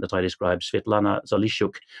change agent that I described, Svetlana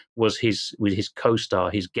Zalishuk, was with his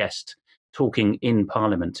co-star, his guest, talking in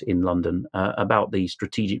Parliament in London about the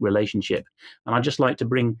strategic relationship. And I'd just like to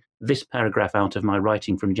bring this paragraph out of my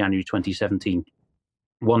writing from January 2017.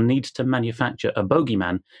 One needs to manufacture a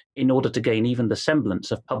bogeyman in order to gain even the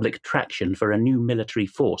semblance of public traction for a new military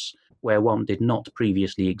force where one did not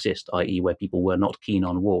previously exist, i.e. where people were not keen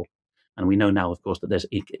on war. And we know now, of course, that there's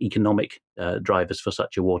economic drivers for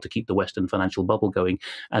such a war to keep the Western financial bubble going,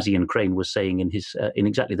 as Ian Crane was saying in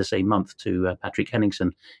exactly the same month to Patrick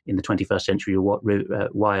Henningsen in the 21st Century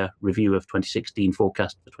Wire review of 2016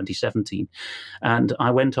 forecast for 2017. And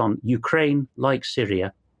I went on, Ukraine, like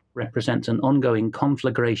Syria, represents an ongoing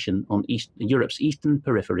conflagration on Europe's eastern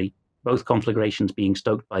periphery, both conflagrations being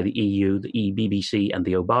stoked by the EU, the BBC, and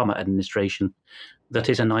the Obama administration, that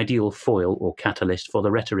is an ideal foil or catalyst for the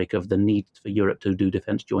rhetoric of the need for Europe to do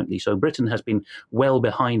defence jointly. So Britain has been well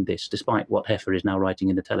behind this, despite what Heffer is now writing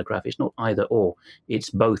in the Telegraph. It's not either or, it's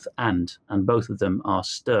both and both of them are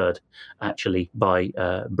stirred, actually, by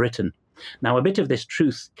Britain. Now, a bit of this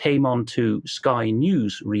truth came on to Sky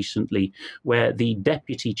News recently, where the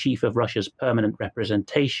deputy chief of Russia's permanent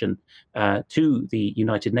representation to the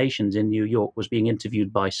United Nations in New York was being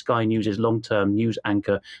interviewed by Sky News' long-term news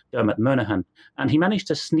anchor, Dermot Monahan, and he managed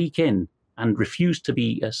to sneak in and refused to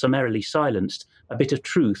be summarily silenced a bit of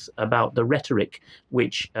truth about the rhetoric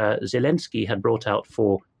which Zelensky had brought out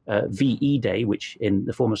for VE Day, which in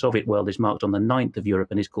the former Soviet world is marked on the 9th of Europe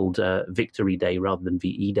and is called Victory Day rather than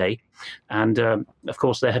VE Day. And of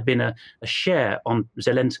course, there had been a share on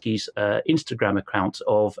Zelensky's Instagram account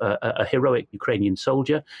of a heroic Ukrainian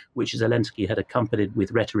soldier, which Zelensky had accompanied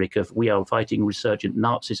with rhetoric of "we are fighting resurgent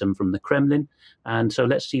Nazism" from the Kremlin. And so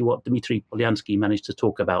let's see what Dmitry Polyansky managed to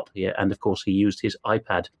talk about here. And of course, he used his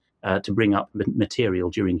iPad to bring up material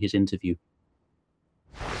during his interview.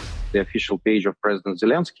 The official page of President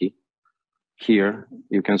Zelensky. Here,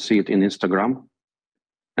 you can see it in Instagram.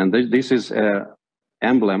 And this is an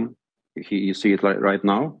emblem. You see it right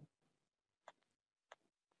now.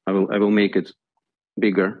 I will make it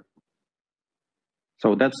bigger.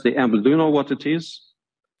 So that's the emblem. Do you know what it is?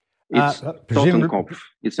 It's Totenkopf.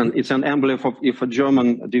 It's an emblem of a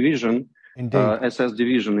German division, SS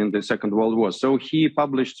division in the Second World War. So he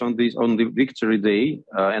published on the Victory Day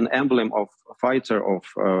an emblem of a fighter of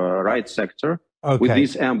right sector with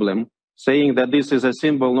this emblem, saying that this is a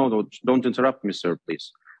symbol. No, don't interrupt me, sir,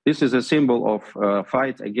 please. This is a symbol of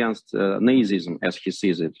fight against Nazism, as he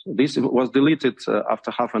sees it. This was deleted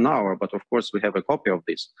after half an hour, but of course we have a copy of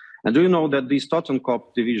this. And do you know that this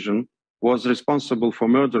Totenkopf division was responsible for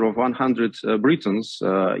murder of 100 Britons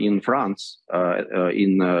in France at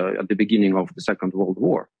the beginning of the Second World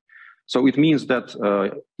War. So it means that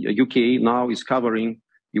UK now is covering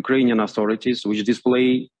Ukrainian authorities which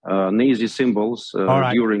display Nazi symbols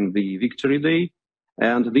during the Victory Day.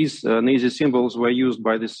 And these Nazi symbols were used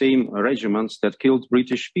by the same regiments that killed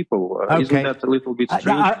British people. Isn't that a little bit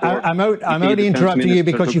strange? I'm only interrupting you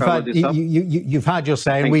because you've had your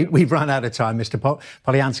say, and we've run out of time, Mr.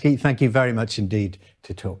 Polyansky. Thank you very much indeed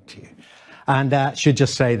to talk to you. And should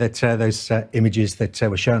just say that those images that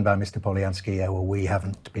were shown by Mr. Polyansky, we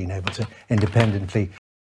haven't been able to independently.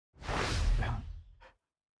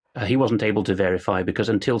 He wasn't able to verify because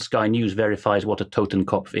until Sky News verifies what a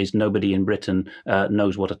Totenkopf is, nobody in Britain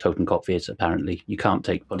knows what a Totenkopf is, apparently. You can't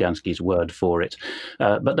take Polyansky's word for it.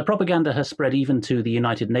 But the propaganda has spread even to the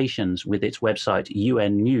United Nations with its website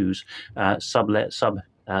UN News, subheading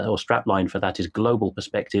or strapline for that is Global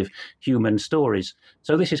Perspective, Human Stories.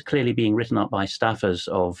 So this is clearly being written up by staffers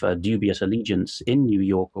of dubious allegiance in New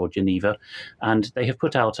York or Geneva, and they have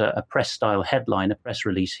put out a press-style headline, a press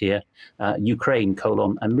release here, Ukraine,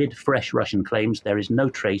 amid fresh Russian claims, there is no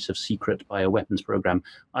trace of secret bioweapons program.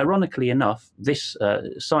 Ironically enough, this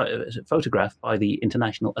photograph by the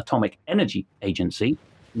International Atomic Energy Agency,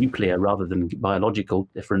 nuclear rather than biological,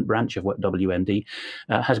 different branch of what WND,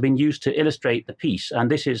 has been used to illustrate the piece. And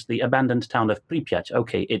this is the abandoned town of Pripyat.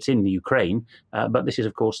 Okay, it's in Ukraine, but this is,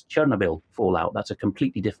 of course, Chernobyl fallout. That's a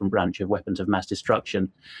completely different branch of weapons of mass destruction.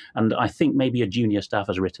 And I think maybe a junior staff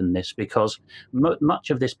has written this because much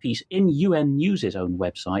of this piece in UN News' own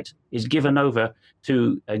website is given over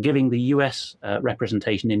to giving the US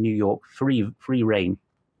representation in New York free rein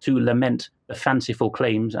to lament the fanciful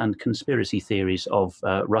claims and conspiracy theories of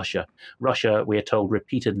Russia. Russia, we are told,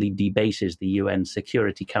 repeatedly debases the UN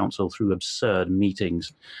Security Council through absurd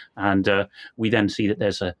meetings. And we then see that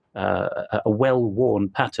there's a well-worn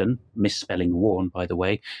pattern, misspelling worn, by the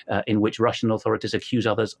way, in which Russian authorities accuse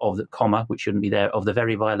others of the comma, which shouldn't be there, of the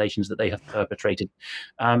very violations that they have perpetrated.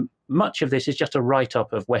 Much of this is just a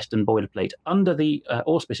write-up of Western boilerplate under the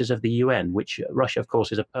auspices of the UN, which Russia, of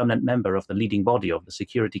course, is a permanent member of the leading body of the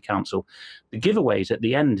Security Council. The giveaways at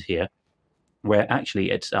the end here, where actually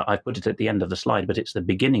it's, I put it at the end of the slide, but it's the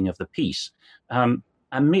beginning of the piece.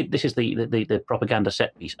 This is the propaganda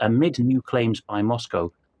set piece. Amid new claims by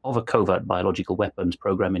Moscow of a covert biological weapons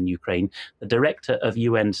program in Ukraine, the director of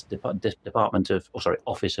UN's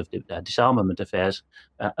Office of Disarmament Affairs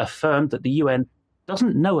affirmed that the UN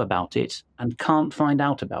doesn't know about it and can't find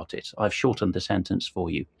out about it. I've shortened the sentence for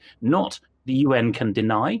you. Not the UN can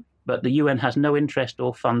deny, but the UN has no interest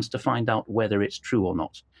or funds to find out whether it's true or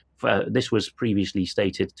not. This was previously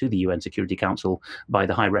stated to the UN Security Council by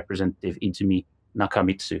the High Representative Izumi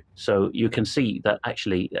Nakamitsu. So you can see that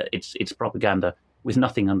actually it's propaganda with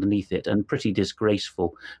nothing underneath it, and pretty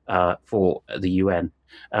disgraceful for the UN.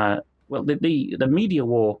 Well, the media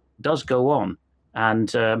war does go on,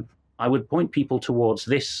 and I would point people towards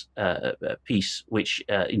this piece, which,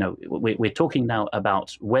 we're talking now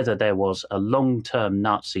about whether there was a long-term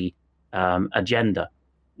Nazi agenda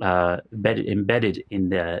embedded in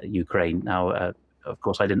the Ukraine. Now, of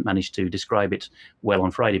course, I didn't manage to describe it well on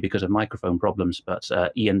Friday because of microphone problems, but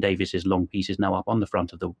Ian Davis's long piece is now up on the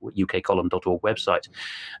front of the ukcolumn.org website.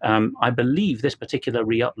 I believe this particular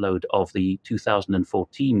re-upload of the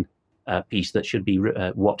 2014 piece that should be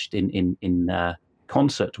watched in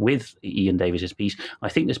concert with Ian Davis's piece. I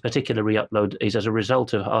think this particular re-upload is as a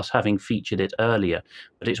result of us having featured it earlier,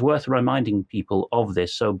 but it's worth reminding people of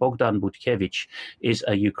this. So Bogdan Butkevich is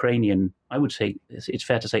a Ukrainian, I would say, it's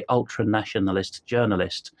fair to say, ultra-nationalist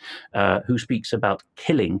journalist who speaks about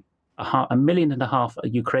killing 1.5 million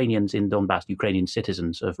Ukrainians in Donbass, Ukrainian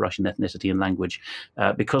citizens of Russian ethnicity and language,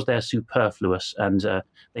 because they're superfluous and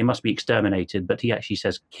they must be exterminated. But he actually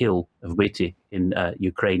says kill of Witi in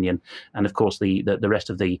Ukrainian. And of course, the rest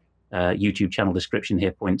of the YouTube channel description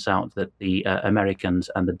here points out that the Americans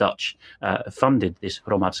and the Dutch funded this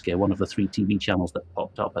Hromadske, one of the 3 TV channels that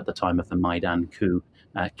popped up at the time of the Maidan coup.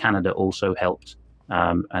 Canada also helped.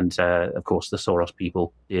 And of course, the Soros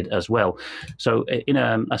people did as well. So in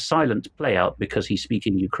a silent play out, because he's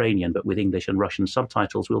speaking Ukrainian, but with English and Russian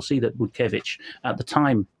subtitles, we'll see that Butkevich, at the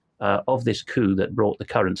time of this coup that brought the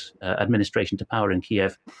current administration to power in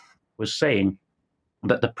Kiev, was saying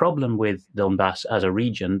that the problem with Donbass as a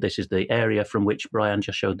region, this is the area from which Brian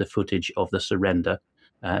just showed the footage of the surrender,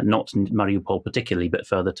 not Mariupol particularly, but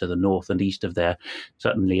further to the north and east of there,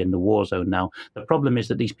 certainly in the war zone now. The problem is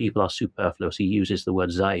that these people are superfluous. He uses the word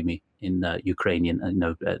zaimi in Ukrainian,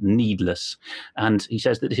 needless. And he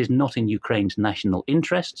says that this is not in Ukraine's national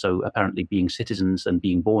interest. So apparently being citizens and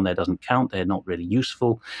being born there doesn't count. They're not really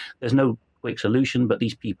useful. There's no quick solution, but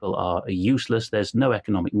these people are useless. There's no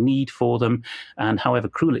economic need for them. And however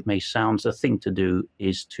cruel it may sound, the thing to do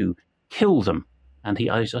is to kill them. And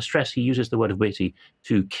I stress he uses the word witty,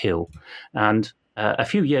 to kill. And a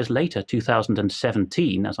few years later,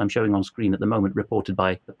 2017, as I'm showing on screen at the moment, reported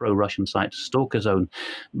by the pro-Russian site Stalker Zone,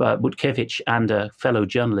 Butkevich and a fellow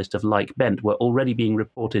journalist of like bent were already being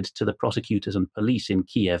reported to the prosecutors and police in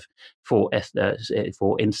Kiev for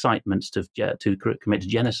incitements to commit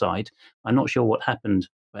genocide. I'm not sure what happened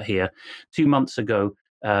here. 2 months ago,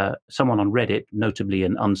 someone on Reddit, notably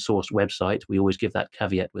an unsourced website, we always give that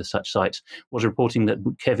caveat with such sites, was reporting that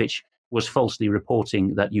Butkevich was falsely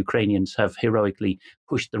reporting that Ukrainians have heroically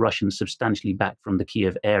pushed the Russians substantially back from the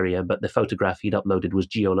Kiev area, but the photograph he'd uploaded was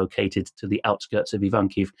geolocated to the outskirts of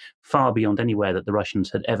Ivankiv, far beyond anywhere that the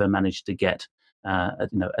Russians had ever managed to get,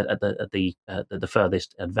 at the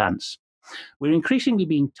furthest advance. We're increasingly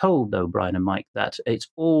being told, though, Brian and Mike, that it's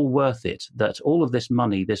all worth it, that all of this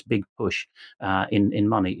money, this big push in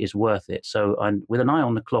money is worth it. So with an eye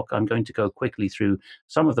on the clock, I'm going to go quickly through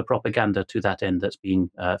some of the propaganda to that end that's being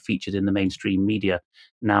featured in the mainstream media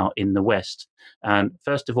now in the West. And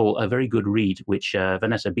first of all, a very good read, which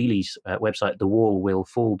Vanessa Beeley's website,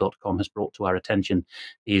 thewallwillfall.com, has brought to our attention,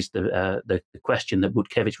 is the question that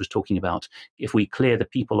Butkevich was talking about. If we clear the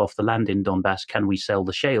people off the land in Donbass, can we sell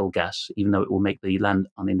the shale gas, even though it will make the land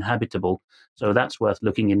uninhabitable? So that's worth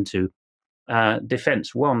looking into.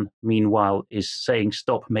 Defense One, meanwhile, is saying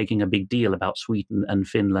stop making a big deal about Sweden and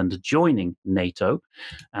Finland joining NATO.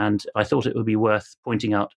 And I thought it would be worth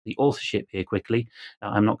pointing out the authorship here quickly.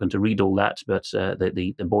 I'm not going to read all that, but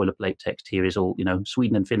the boilerplate text here is all,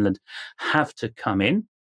 Sweden and Finland have to come in.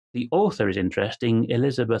 The author is interesting.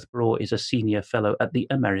 Elizabeth Braw is a senior fellow at the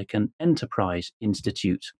American Enterprise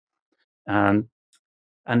Institute.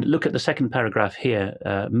 And look at the second paragraph here.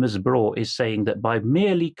 Ms. Braw is saying that by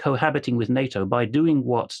merely cohabiting with NATO, by doing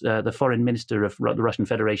what the foreign minister of the Russian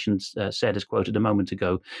Federation said, as quoted a moment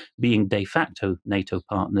ago, being de facto NATO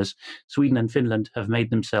partners, Sweden and Finland have put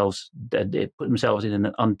themselves in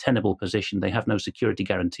an untenable position. They have no security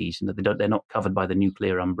guarantees, and they're not covered by the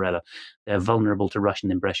nuclear umbrella. They're vulnerable to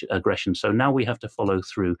Russian aggression. So now we have to follow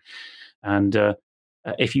through. And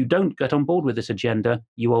if you don't get on board with this agenda,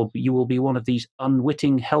 you will be one of these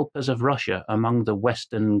unwitting helpers of Russia among the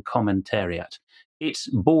Western commentariat. It's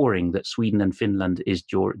boring that Sweden and Finland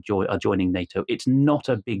are joining NATO. It's not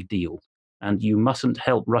a big deal. And you mustn't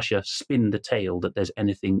help Russia spin the tale that there's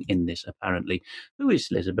anything in this, apparently. Who is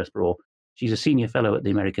Elizabeth Braw? She's a senior fellow at the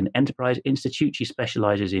American Enterprise Institute. She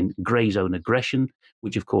specializes in grey zone aggression,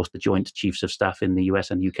 which, of course, the Joint Chiefs of Staff in the US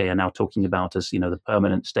and UK are now talking about as, the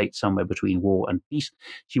permanent state somewhere between war and peace.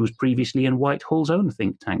 She was previously in Whitehall's own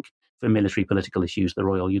think tank for military political issues, the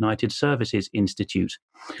Royal United Services Institute.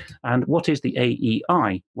 And what is the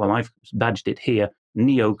AEI? Well, I've badged it here,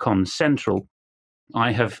 Neocon Central.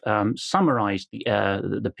 I have summarized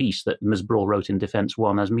the piece that Ms. Braw wrote in Defense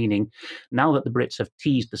One as meaning, now that the Brits have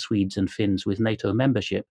teased the Swedes and Finns with NATO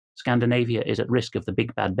membership, Scandinavia is at risk of the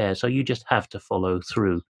big bad bear, so you just have to follow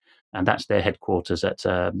through. And that's their headquarters at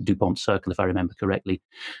DuPont Circle, if I remember correctly.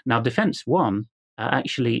 Now, Defense One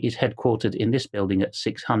actually is headquartered in this building at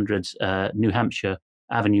 600 New Hampshire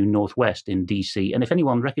Avenue Northwest in DC. And if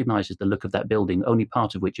anyone recognizes the look of that building, only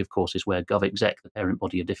part of which, of course, is where GovExec, the parent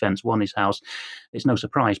body of Defense One, is housed, it's no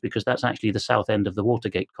surprise because that's actually the south end of the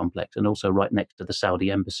Watergate complex and also right next to the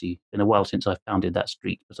Saudi embassy. It's been a while since I've pounded that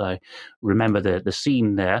street, but I remember the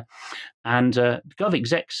scene there. And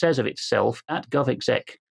GovExec says of itself, at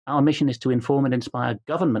GovExec, our mission is to inform and inspire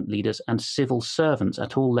government leaders and civil servants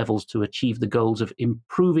at all levels to achieve the goals of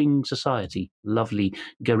improving society. Lovely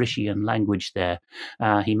Garishian language there.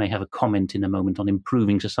 He may have a comment in a moment on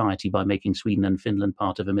improving society by making Sweden and Finland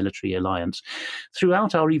part of a military alliance.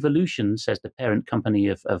 Throughout our evolution, says the parent company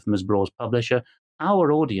of Ms. Braw's publisher,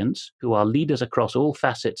 our audience, who are leaders across all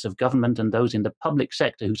facets of government and those in the public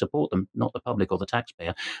sector who support them, not the public or the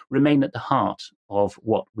taxpayer, remain at the heart of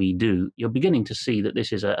what we do. You're beginning to see that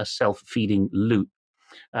this is a self-feeding loop.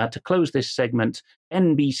 To close this segment,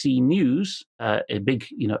 NBC News, a big,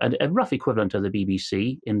 a rough equivalent of the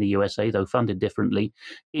BBC in the USA, though funded differently,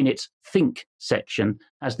 in its Think section,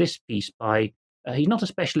 has this piece by he's not a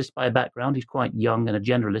specialist by background. He's quite young and a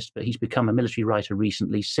generalist, but he's become a military writer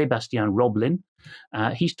recently, Sebastian Roblin.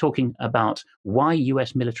 He's talking about why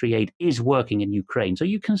US military aid is working in Ukraine. So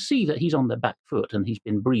you can see that he's on the back foot and he's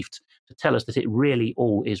been briefed to tell us that it really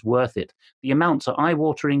all is worth it. The amounts are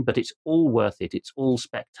eye-watering, but it's all worth it. It's all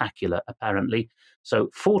spectacular, apparently. So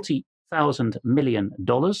 $40,000 million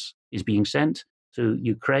is being sent to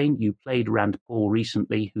Ukraine. You played Rand Paul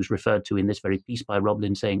recently, who's referred to in this very piece by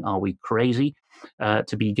Roblin, saying, are we crazy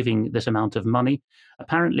to be giving this amount of money?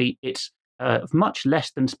 Apparently, it's much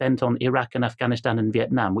less than spent on Iraq and Afghanistan and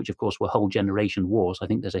Vietnam, which, of course, were whole generation wars. I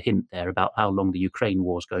think there's a hint there about how long the Ukraine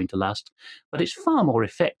war is going to last. But it's far more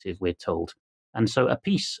effective, we're told. And so a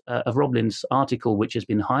piece of Roblin's article, which has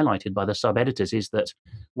been highlighted by the sub-editors, is that,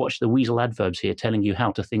 watch the weasel adverbs here telling you how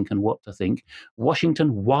to think and what to think,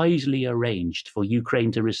 Washington wisely arranged for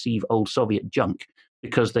Ukraine to receive old Soviet junk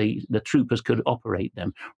because the troopers could operate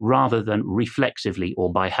them, rather than reflexively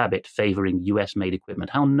or by habit favoring US-made equipment.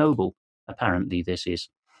 How noble, apparently, this is.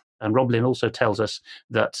 And Roblin also tells us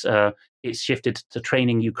that it's shifted to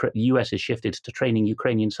training, US has shifted to training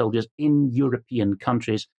Ukrainian soldiers in European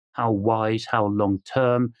countries. How wise, how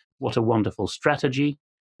long-term, what a wonderful strategy.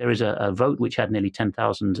 There is a vote which had nearly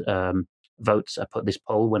 10,000 votes. I put this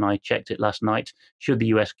poll when I checked it last night. Should the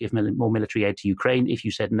US give more military aid to Ukraine? If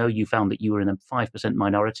you said no, you found that you were in a 5%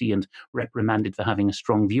 minority and reprimanded for having a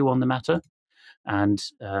strong view on the matter. And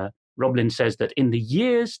Roblin says that in the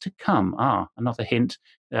years to come, another hint,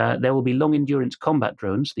 there will be long-endurance combat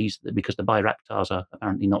drones, these because the Bayraktars are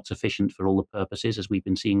apparently not sufficient for all the purposes, as we've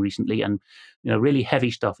been seeing recently, and really heavy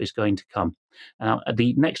stuff is going to come. Now,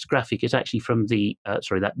 the next graphic is actually from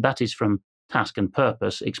that is from Task and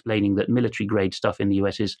Purpose, explaining that military-grade stuff in the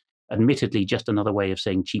US is admittedly just another way of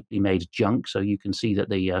saying cheaply made junk. So you can see that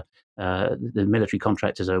the military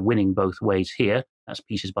contractors are winning both ways here. That's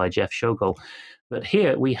pieces by Jeff Shogol. But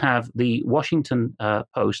here we have the Washington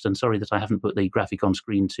Post, and sorry that I haven't put the graphic on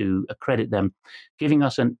screen to accredit them, giving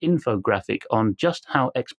us an infographic on just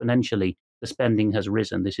how exponentially the spending has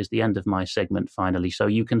risen. This is the end of my segment, finally. So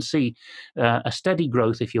you can see a steady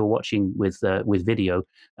growth, if you're watching with video,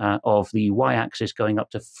 of the y-axis going up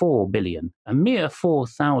to $4 billion, a mere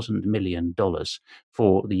 $4,000 million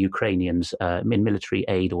for the Ukrainians in military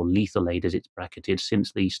aid, or lethal aid as it's bracketed,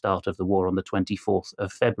 since the start of the war on the 24th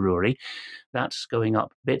of February. That's going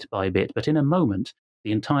up bit by bit. But in a moment,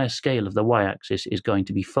 the entire scale of the y-axis is going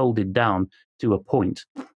to be folded down to a point.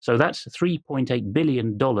 So that's $3.8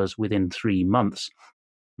 billion within 3 months.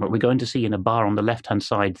 But we're going to see in a bar on the left-hand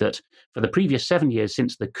side that for the previous 7 years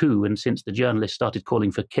since the coup and since the journalists started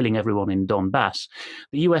calling for killing everyone in Donbass,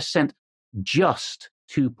 the US sent just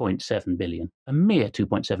 2.7 billion, a mere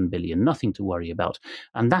 2.7 billion, nothing to worry about.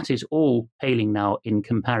 And that is all paling now in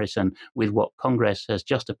comparison with what Congress has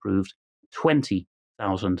just approved,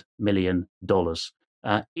 $20,000 million.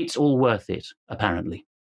 It's all worth it, apparently.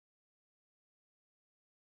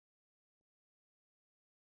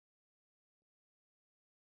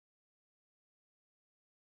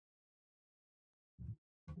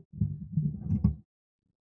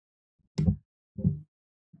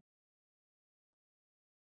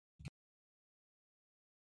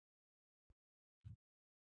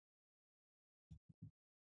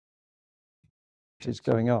 Is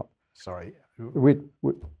going up. Sorry,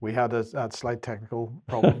 we had a slight technical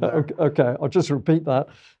problem there. Okay, I'll just repeat that.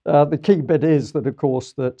 The key bit is that, of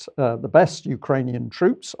course, that the best Ukrainian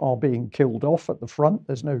troops are being killed off at the front.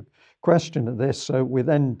 There's no question of this. So we're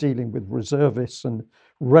then dealing with reservists and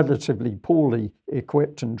relatively poorly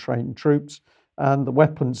equipped and trained troops. And the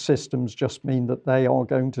weapons systems just mean that they are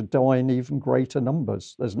going to die in even greater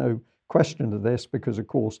numbers. There's no question of this because, of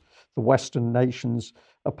course, the Western nations,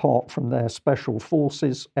 apart from their special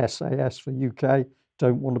forces, SAS for UK,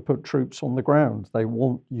 don't want to put troops on the ground. They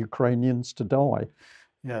want Ukrainians to die.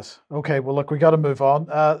 Yes. Okay. Well, look, we got to move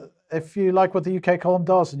on. If you like what the UK Column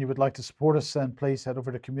does and you would like to support us, then please head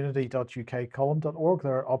over to community.ukcolumn.org.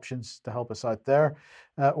 There are options to help us out there,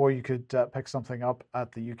 or you could pick something up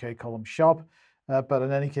at the UK Column shop. But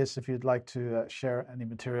in any case, if you'd like to share any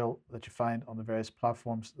material that you find on the various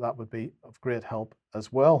platforms, that would be of great help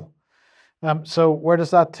as well. So where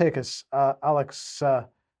does that take us? Alex,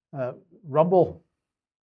 Rumble?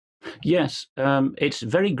 Yes, it's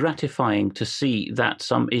very gratifying to see that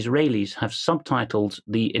some Israelis have subtitled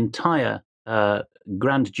the entire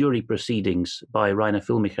grand jury proceedings by Rainer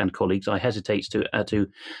Füllmich and colleagues. I hesitate to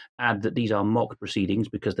add that these are mock proceedings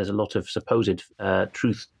because there's a lot of supposed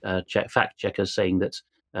fact checkers saying that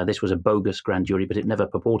this was a bogus grand jury, but it never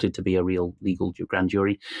purported to be a real legal grand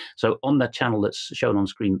jury. So on the channel that's shown on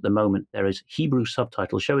screen at the moment, there is Hebrew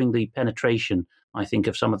subtitles showing the penetration, I think,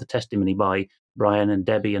 of some of the testimony by Brian and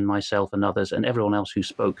Debbie and myself and others and everyone else who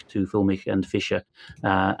spoke to Füllmich and Fischer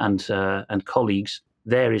and colleagues.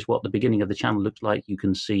 There is what the beginning of the channel looks like. You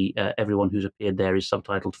can see everyone who's appeared there is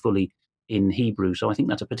subtitled fully in Hebrew. So I think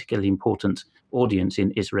that's a particularly important audience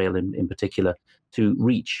in Israel in particular to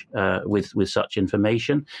reach with such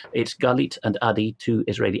information. It's Galit and Adi, two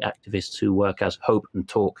Israeli activists who work as Hope and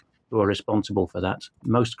Talk, who are responsible for that.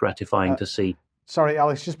 Most gratifying to see. Sorry,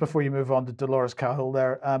 Alex, just before you move on to Dolores Cahill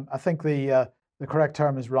there, I think the correct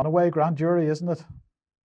term is runaway grand jury, isn't it?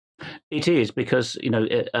 It is, because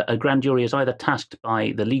a grand jury is either tasked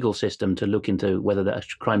by the legal system to look into whether a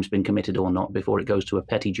crime's been committed or not before it goes to a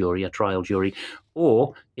petty jury, a trial jury,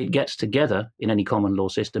 or it gets together in any common law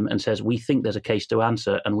system and says, we think there's a case to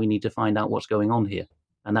answer and we need to find out what's going on here.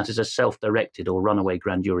 And that is a self-directed or runaway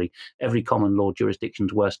grand jury, every common law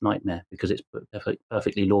jurisdiction's worst nightmare, because it's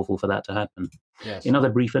perfectly lawful for that to happen. Yes. In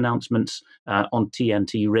other brief announcements, on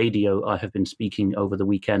TNT Radio, I have been speaking over the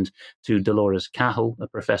weekend to Dolores Cahill, a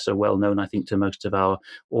professor well known, I think, to most of our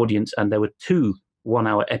audience, and there were two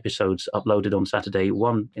 1-hour episodes uploaded on Saturday,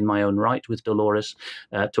 one in my own right with Dolores,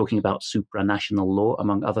 talking about supranational law,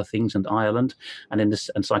 among other things, and Ireland,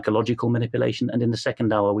 and psychological manipulation. And in the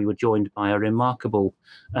second hour, we were joined by a remarkable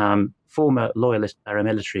former loyalist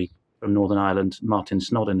paramilitary from Northern Ireland, Martin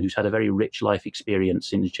Snodden, who's had a very rich life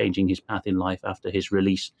experience in changing his path in life after his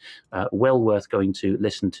release. Well worth going to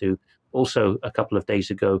listen to. Also, a couple of days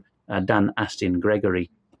ago, Dan Astin Gregory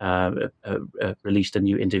released a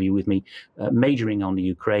new interview with me, majoring on the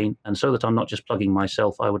Ukraine. And so that I'm not just plugging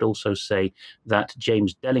myself, I would also say that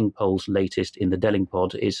James Dellingpole's latest in the Delling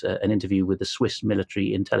Pod is an interview with the Swiss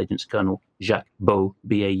military intelligence colonel Jacques Baud,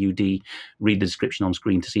 B-A-U-D. Read the description on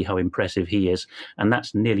screen to see how impressive he is. And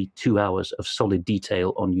that's nearly 2 hours of solid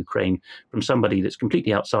detail on Ukraine from somebody that's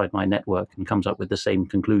completely outside my network and comes up with the same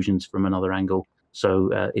conclusions from another angle.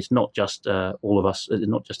 So it's not just all of us,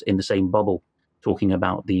 not just in the same bubble, talking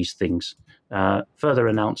about these things. Further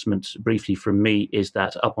announcements briefly from me is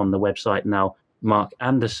that up on the website now, Mark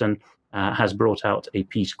Anderson has brought out a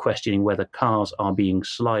piece questioning whether cars are being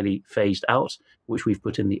slyly phased out, which we've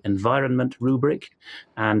put in the environment rubric.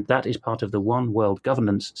 And that is part of the One World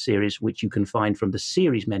Governance series, which you can find from the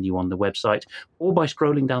series menu on the website, or by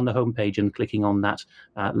scrolling down the homepage and clicking on that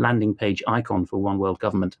landing page icon for One World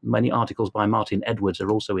Government. Many articles by Martin Edwards are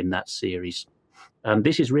also in that series. And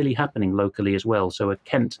this is really happening locally as well. So a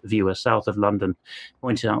Kent viewer south of London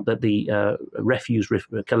pointed out that the refuse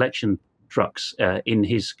collection trucks in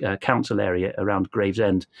his council area around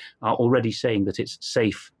Gravesend are already saying that it's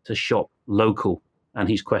safe to shop local. And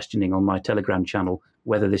he's questioning on my Telegram channel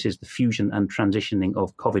whether this is the fusion and transitioning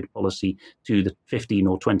of COVID policy to the 15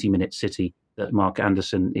 or 20-minute city that Mark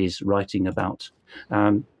Anderson is writing about.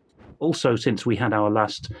 Also, since we had our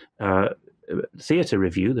last theatre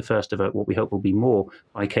review, the first of what we hope will be more,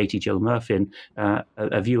 by Katie Jo Murfin,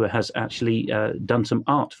 a viewer has actually done some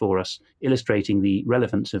art for us, illustrating the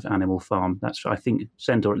relevance of Animal Farm. That's, I think,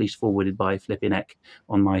 sent or at least forwarded by Flippin' Eck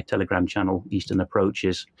on my Telegram channel, Eastern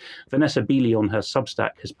Approaches. Vanessa Beeley on her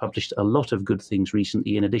Substack has published a lot of good things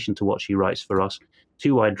recently, in addition to what she writes for us.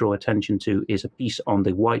 Two I draw attention to is a piece on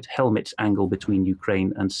the white helmets angle between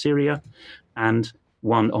Ukraine and Syria, and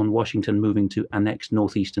one on Washington moving to annex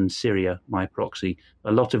northeastern Syria, my proxy.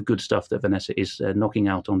 A lot of good stuff that Vanessa is knocking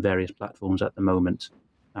out on various platforms at the moment.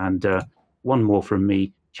 And one more from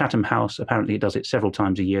me. Chatham House, apparently it does it several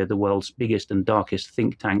times a year, the world's biggest and darkest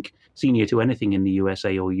think tank, senior to anything in the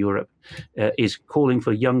USA or Europe, is calling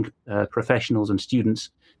for young professionals and students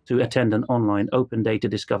to attend an online open day to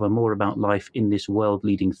discover more about life in this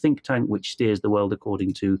world-leading think tank, which steers the world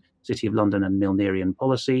according to City of London and Milnerian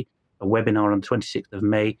policy. A webinar on the 26th of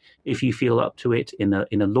May. If you feel up to it in a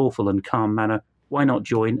lawful and calm manner, why not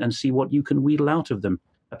join and see what you can wheedle out of them?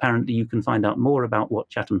 Apparently, you can find out more about what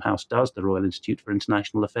Chatham House does, the Royal Institute for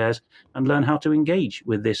International Affairs, and learn how to engage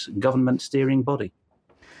with this government steering body.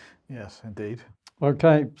 Yes, indeed.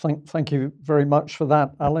 Okay, thank you very much for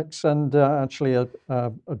that, Alex, and actually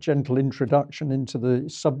a gentle introduction into the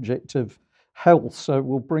subject of health. So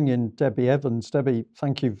we'll bring in Debbie Evans. Debbie,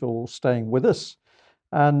 thank you for staying with us.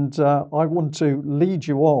 And I want to lead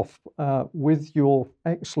you off with your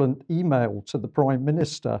excellent email to the Prime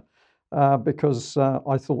Minister, because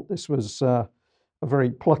I thought this was a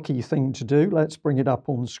very plucky thing to do. Let's bring it up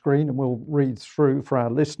on screen and we'll read through for our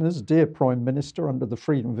listeners. Dear Prime Minister, under the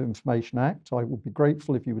Freedom of Information Act, I would be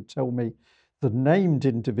grateful if you would tell me the named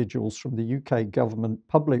individuals from the UK government,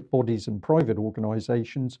 public bodies and private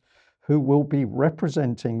organisations who will be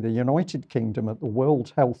representing the United Kingdom at the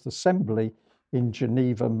World Health Assembly in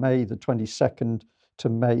Geneva, May the 22nd to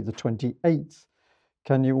May the 28th.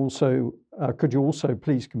 Could you also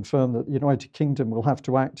please confirm that the United Kingdom will have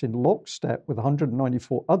to act in lockstep with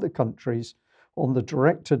 194 other countries on the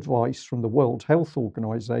direct advice from the World Health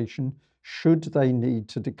Organization should they need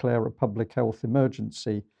to declare a public health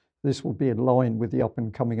emergency? This will be in line with the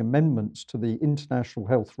up-and-coming amendments to the international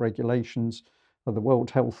health regulations of the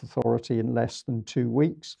World Health Authority in less than 2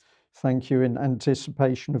 weeks. Thank you in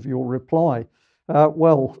anticipation of your reply.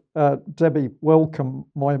 Debbie, welcome.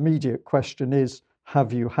 My immediate question is,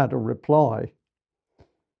 have you had a reply?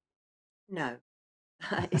 No,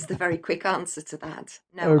 is the very quick answer to that.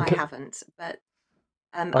 No, Okay. I haven't. But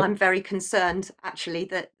I'm very concerned, actually,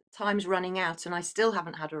 that time's running out and I still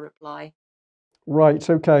haven't had a reply. Right,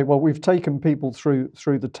 okay. Well, we've taken people through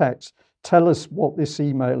the text. Tell us what this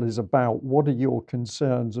email is about. What are your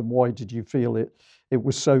concerns and why did you feel it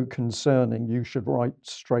was so concerning you should write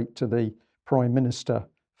straight to the Prime Minister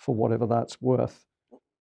for whatever that's worth?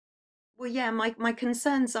 Well, yeah, my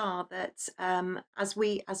concerns are that as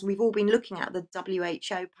we've all been looking at the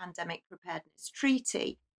WHO Pandemic Preparedness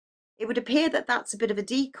Treaty, it would appear that that's a bit of a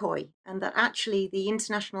decoy, and that actually the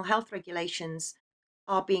international health regulations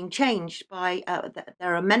are being changed by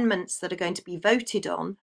there are amendments that are going to be voted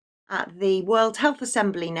on at the World Health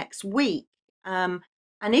Assembly next week. And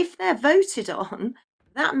if they're voted on,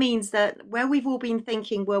 that means that where we've all been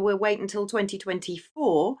thinking, well, we'll wait until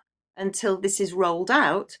 2024 until this is rolled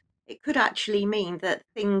out, it could actually mean that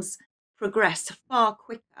things progress far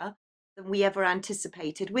quicker than we ever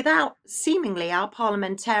anticipated, without seemingly our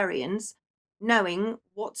parliamentarians knowing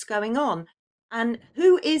what's going on. And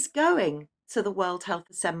who is going to the World Health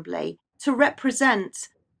Assembly to represent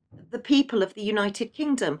the people of the United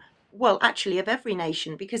Kingdom? Well, actually of every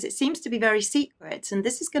nation, because it seems to be very secret. And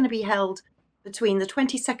this is going to be held between the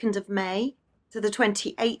 22nd of May to the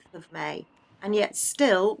 28th of May. And yet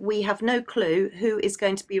still we have no clue who is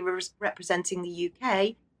going to be representing the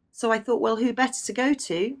UK. So I thought, well, who better to go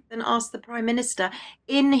to than ask the Prime Minister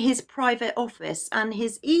in his private office? And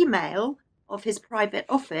his email of his private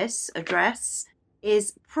office address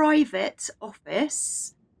is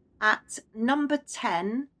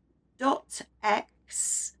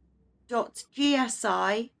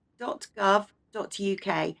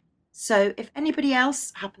So if anybody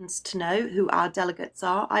else happens to know who our delegates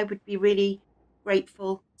are, I would be really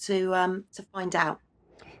grateful to find out.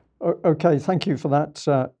 Okay, thank you for that,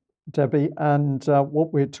 Debbie. And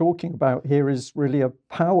what we're talking about here is really a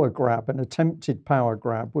power grab, an attempted power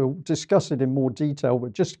grab. We'll discuss it in more detail,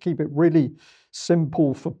 but just to keep it really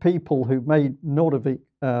simple for people who may not have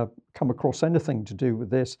come across anything to do with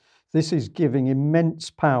this, this is giving immense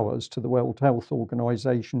powers to the World Health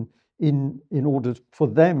Organization in order for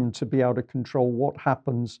them to be able to control what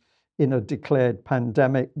happens in a declared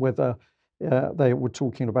pandemic, whether they were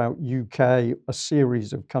talking about UK, a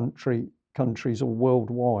series of countries, or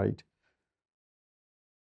worldwide.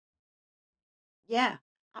 Yeah,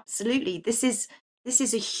 absolutely. This is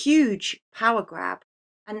a huge power grab,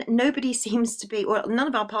 and nobody seems to be, well, none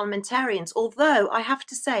of our parliamentarians, although I have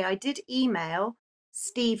to say I did email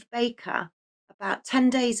Steve Baker about 10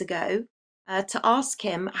 days ago to ask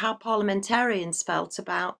him how parliamentarians felt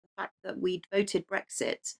about the fact that we'd voted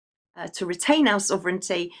Brexit to retain our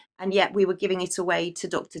sovereignty, and yet we were giving it away to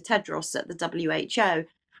Dr. Tedros at the WHO.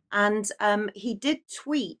 And he did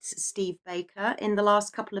tweet, Steve Baker, in the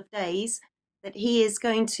last couple of days that he is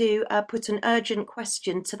going to put an urgent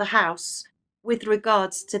question to the House with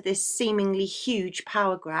regards to this seemingly huge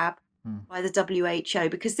power grab by the WHO,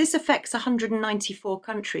 because this affects 194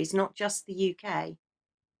 countries, not just the UK.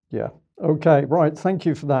 Yeah. Okay. Right. Thank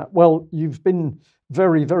you for that. Well, you've been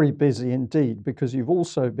very, very busy indeed, because you've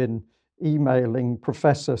also been emailing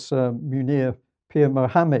Professor Sir Munir Pir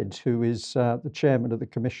Mohammed, who is the chairman of the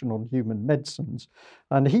Commission on Human Medicines,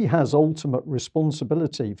 and he has ultimate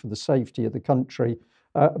responsibility for the safety of the country.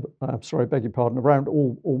 Sorry, I beg your pardon, around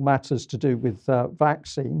all matters to do with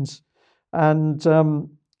vaccines. And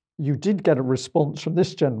you did get a response from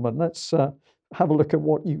this gentleman. Let's have a look at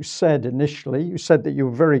what you said initially. You said that you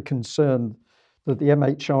were very concerned that the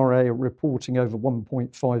MHRA are reporting over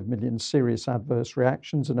 1.5 million serious adverse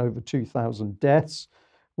reactions and over 2,000 deaths.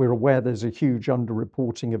 We're aware there's a huge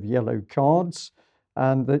underreporting of yellow cards,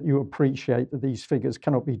 and that you appreciate that these figures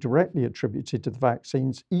cannot be directly attributed to the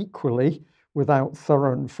vaccines. Equally, without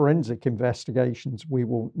thorough and forensic investigations, we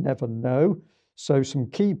will never know. So some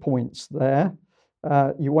key points there.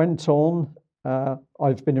 You went on,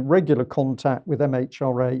 I've been in regular contact with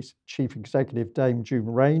MHRA's Chief Executive, Dame June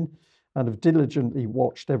Rain, and have diligently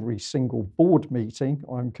watched every single board meeting.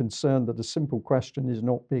 I'm concerned that a simple question is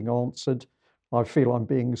not being answered. I feel I'm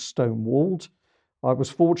being stonewalled. I was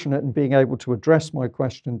fortunate in being able to address my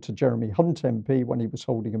question to Jeremy Hunt MP when he was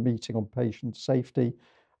holding a meeting on patient safety.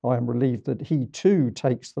 I am relieved that he too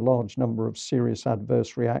takes the large number of serious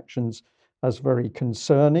adverse reactions as very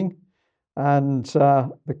concerning. And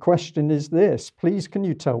the question is this: please, can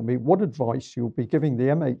you tell me what advice you'll be giving the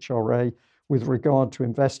MHRA with regard to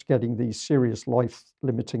investigating these serious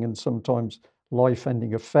life-limiting and sometimes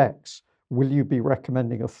life-ending effects? Will you be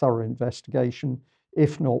recommending a thorough investigation?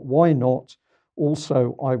 If not, why not?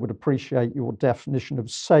 Also, I would appreciate your definition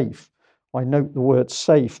of safe. I note the word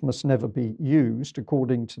safe must never be used,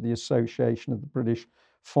 according to the Association of the British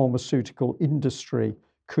Pharmaceutical Industry.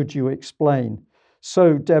 Could you explain?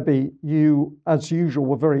 So, Debbie, you, as usual,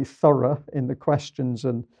 were very thorough in the questions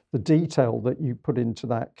and the detail that you put into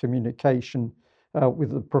that communication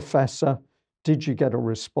with the professor. Did you get a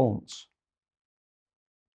response?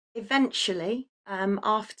 Eventually,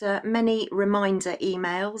 after many reminder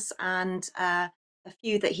emails and a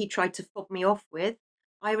few that he tried to fob me off with,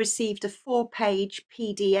 I received a 4-page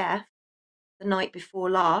PDF the night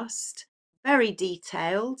before last, very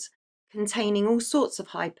detailed, containing all sorts of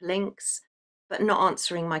hyperlinks, but not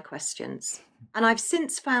answering my questions. And I've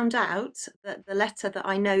since found out that the letter that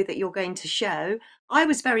I know that you're going to show, I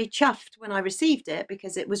was very chuffed when I received it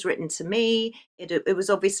because it was written to me. It was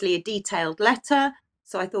obviously a detailed letter.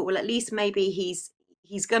 So I thought, well, at least maybe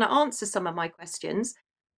he's going to answer some of my questions.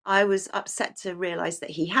 I was upset to realize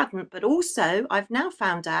that he hadn't, but also I've now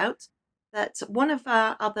found out that one of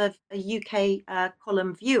our other UK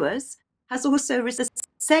column viewers has also received the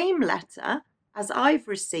same letter as I've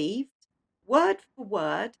received, word for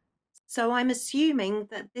word. So I'm assuming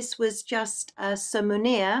that this was just Sir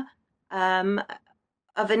Munir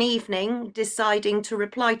of an evening deciding to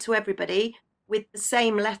reply to everybody with the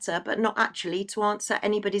same letter, but not actually to answer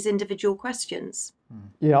anybody's individual questions.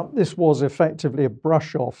 Yeah, this was effectively a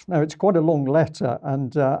brush off. Now, it's quite a long letter,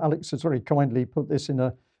 and Alex has very kindly put this in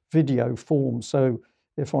a video form. So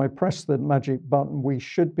if I press the magic button, we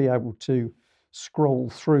should be able to scroll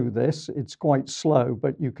through this. It's quite slow,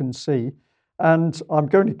 but you can see. And I'm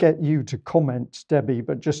going to get you to comment, Debbie,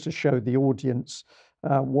 but just to show the audience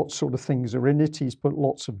what sort of things are in it. He's put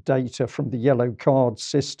lots of data from the yellow card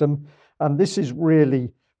system. And this is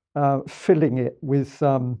really filling it with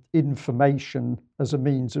information as a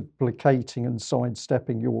means of placating and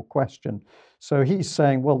sidestepping your question. So he's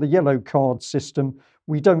saying, well, the yellow card system,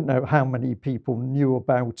 we don't know how many people knew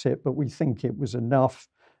about it, but we think it was enough.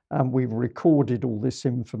 And we've recorded all this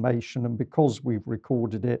information. And because we've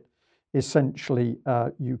recorded it, essentially,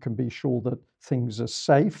 you can be sure that things are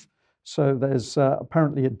safe. So there's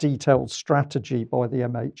apparently a detailed strategy by the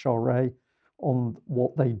MHRA on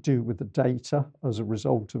what they do with the data as a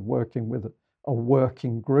result of working with a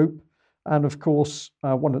working group. And of course,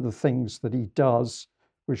 one of the things that he does,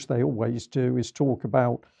 which they always do, is talk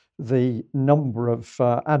about the number of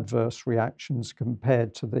adverse reactions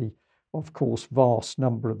compared to the, of course, vast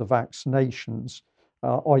number of the vaccinations.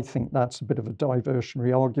 I think that's a bit of a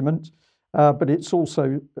diversionary argument, but it's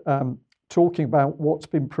also talking about what's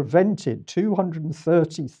been prevented.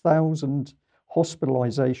 230,000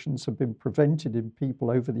 hospitalizations have been prevented in people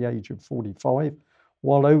over the age of 45,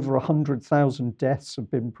 while over 100,000 deaths have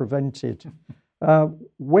been prevented.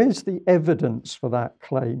 Where's the evidence for that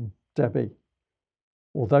claim, Debbie?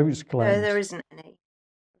 Or those claims? No, there isn't any.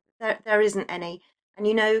 There isn't any. And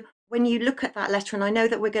you know, when you look at that letter, and I know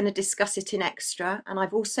that we're going to discuss it in Extra, and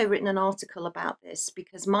I've also written an article about this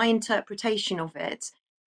because my interpretation of it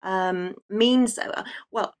means,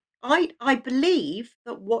 well, I believe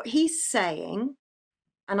that what he's saying,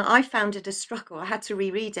 and I found it a struggle, I had to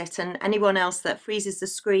reread it, and anyone else that freezes the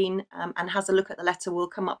screen and has a look at the letter will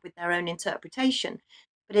come up with their own interpretation.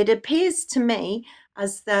 But it appears to me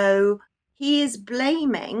as though he is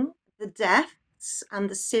blaming the deaths and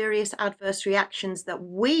the serious adverse reactions that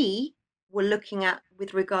we were looking at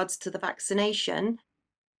with regards to the vaccination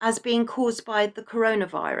as being caused by the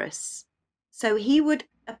coronavirus. So he would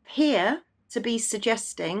appear to be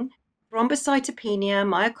suggesting thrombocytopenia,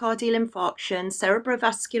 myocardial infarction,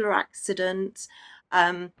 cerebrovascular accident,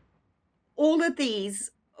 all of these,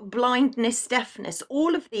 blindness, deafness,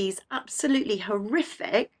 all of these absolutely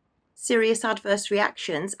horrific serious adverse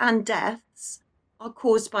reactions and deaths are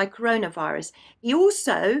caused by coronavirus. He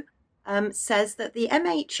also says that the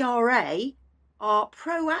MHRA are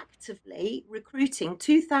proactively recruiting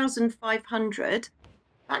 2,500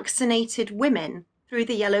 vaccinated women through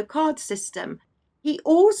the yellow card system. He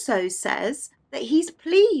also says that he's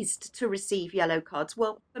pleased to receive yellow cards.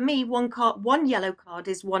 Well, for me, one yellow card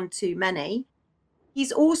is one too many.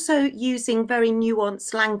 He's also using very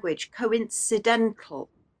nuanced language, coincidental,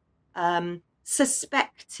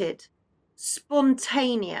 suspected,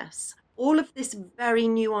 spontaneous, all of this very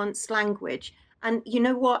nuanced language. And you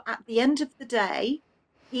know what? At the end of the day,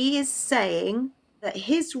 he is saying that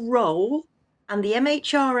his role and the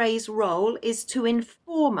MHRA's role is to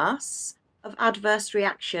inform us of adverse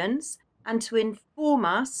reactions and to inform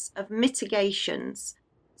us of mitigations.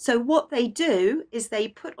 So what they do is they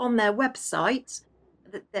put on their website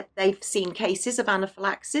that they've seen cases of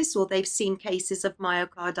anaphylaxis or they've seen cases of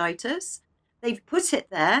myocarditis. They've put it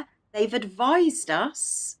there. They've advised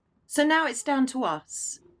us. So now it's down to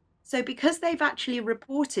us. So because they've actually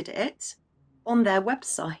reported it on their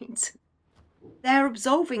website, they're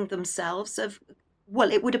absolving themselves of,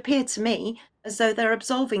 well, it would appear to me as though they're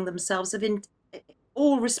absolving themselves of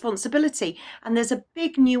all responsibility. And there's a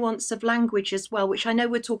big nuance of language as well, which I know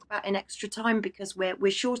we'll talk about in Extra Time because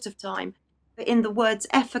we're short of time, but in the words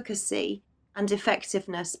efficacy and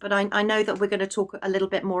effectiveness. But I know that we're going to talk a little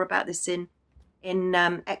bit more about this in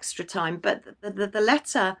Extra Time. But the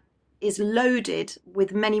letter is loaded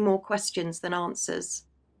with many more questions than answers.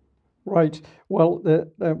 Right. Well,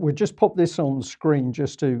 we'll just pop this on screen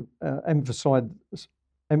just to emphasize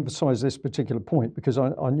this particular point, because I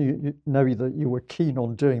know that you were keen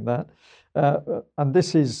on doing that. And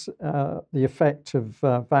this is the effect of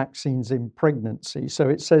vaccines in pregnancy. So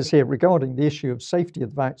it says here, regarding the issue of safety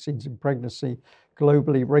of vaccines in pregnancy,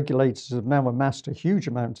 globally, regulators have now amassed a huge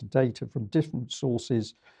amount of data from different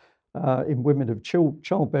sources in women of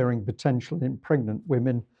childbearing potential in pregnant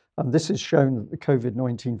women. And this has shown that the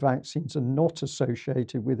COVID-19 vaccines are not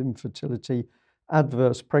associated with infertility,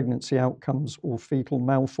 adverse pregnancy outcomes, or fetal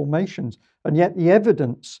malformations. And yet the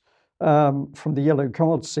evidence from the yellow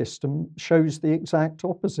card system shows the exact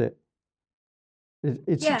opposite.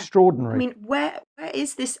 It's extraordinary. I mean, where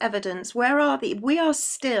is this evidence? Where are we are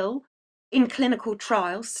still in clinical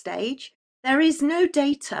trial stage. There is no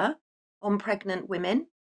data on pregnant women.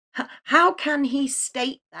 How can he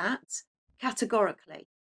state that categorically?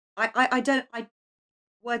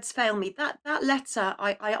 Words fail me. That letter,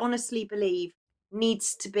 I honestly believe,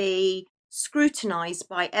 needs to be scrutinized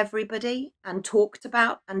by everybody and talked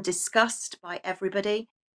about and discussed by everybody,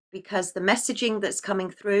 because the messaging that's coming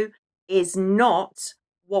through is not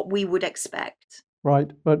what we would expect.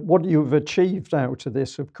 Right, but what you've achieved out of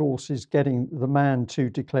this, of course, is getting the man to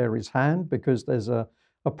declare his hand, because there's a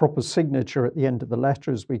proper signature at the end of the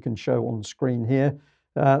letter, as we can show on screen here.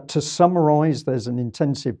 To summarise, there's an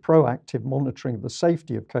intensive proactive monitoring of the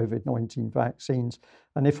safety of COVID-19 vaccines,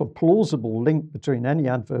 and if a plausible link between any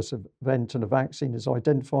adverse event and a vaccine is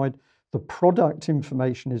identified, the product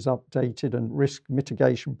information is updated and risk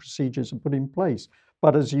mitigation procedures are put in place.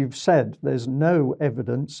 But as you've said, there's no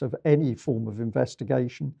evidence of any form of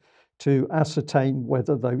investigation to ascertain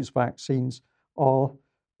whether those vaccines are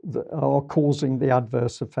causing the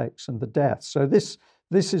adverse effects and the deaths. So this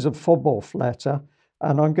is a fob-off letter.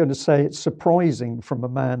 And I'm going to say it's surprising from a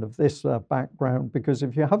man of this background, because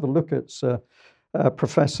if you have a look at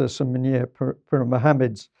Professor Saminir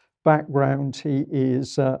Pirmohamed's background, he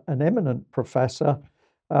is an eminent professor,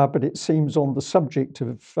 but it seems on the subject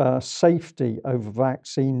of safety over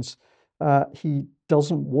vaccines, he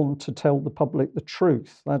doesn't want to tell the public the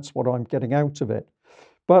truth. That's what I'm getting out of it.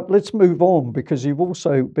 But let's move on, because you've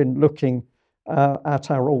also been looking at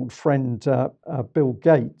our old friend Bill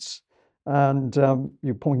Gates. And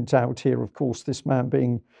you point out here, of course, this man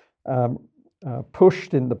being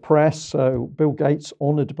pushed in the press. So Bill Gates,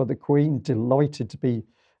 honoured by the Queen, delighted to be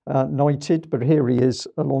knighted. But here he is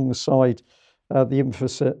alongside the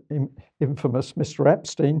infamous Mr.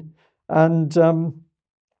 Epstein. And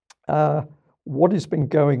what has been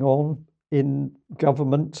going on in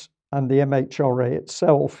government and the MHRA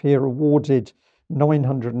itself here awarded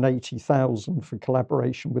 $980,000 for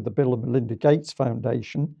collaboration with the Bill and Melinda Gates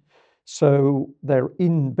Foundation. So they're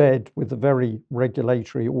in bed with a very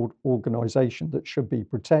regulatory organisation that should be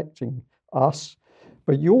protecting us.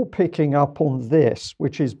 But you're picking up on this,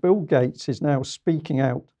 which is Bill Gates is now speaking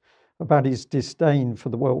out about his disdain for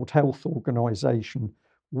the World Health Organization.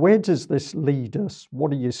 Where does this lead us?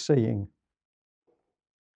 What are you seeing?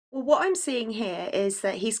 Well, what I'm seeing here is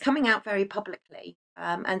that he's coming out very publicly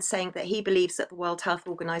and saying that he believes that the World Health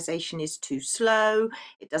Organization is too slow,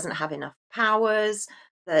 it doesn't have enough powers,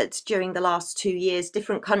 that during the last 2 years,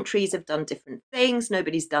 different countries have done different things.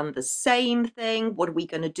 Nobody's done the same thing. What are we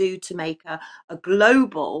going to do to make a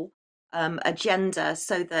global agenda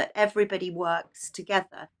so that everybody works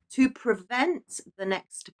together to prevent the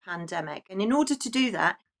next pandemic? And in order to do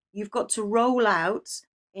that, you've got to roll out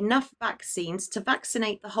enough vaccines to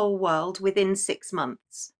vaccinate the whole world within 6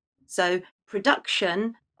 months. So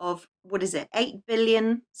production of, 8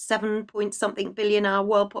 billion, 7 point something billion our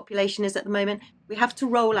world population is at the moment. We have to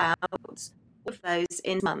roll out all of those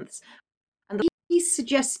in months. And he's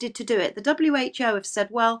suggested to do it. The WHO have said,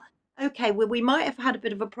 well, okay, well, we might have had a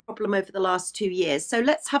bit of a problem over the last 2 years. So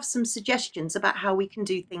let's have some suggestions about how we can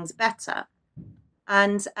do things better.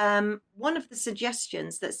 And one of the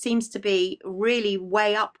suggestions that seems to be really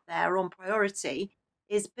way up there on priority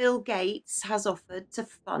is Bill Gates has offered to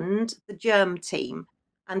fund the GERM team.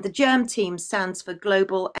 And the GERM team stands for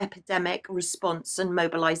Global Epidemic Response and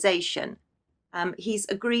Mobilization. He's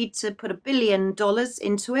agreed to put $1 billion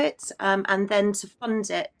into it and then to fund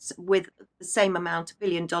it with the same amount, $1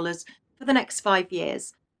 billion, for the next 5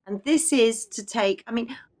 years. And this is to take,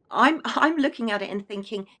 I'm looking at it and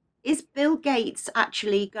thinking, is Bill Gates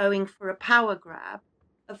actually going for a power grab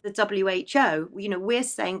of the WHO? We're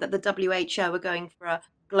saying that the WHO are going for a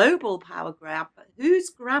global power grab, but who's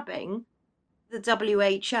grabbing the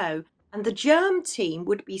WHO? And the GERM team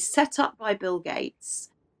would be set up by Bill Gates.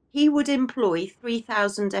 He would employ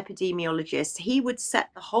 3,000 epidemiologists. He would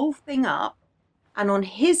set the whole thing up, and on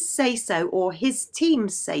his say-so or his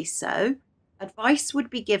team's say-so, advice would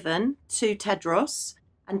be given to Tedros,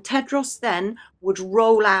 and Tedros then would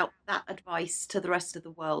roll out that advice to the rest of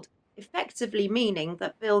the world, effectively meaning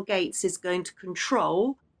that Bill Gates is going to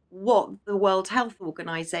control what the World Health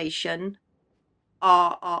Organization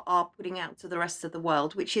are putting out to the rest of the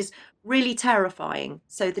world, which is really terrifying.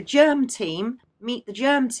 So the germ team, Meet the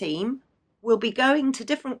Germ team, will be going to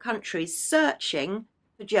different countries searching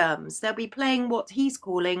for germs. They'll be playing what he's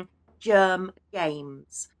calling germ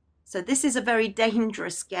games. So this is a very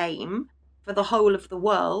dangerous game for the whole of the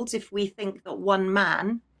world if we think that one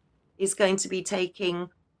man is going to be taking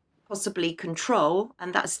possibly control,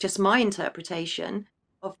 and that's just my interpretation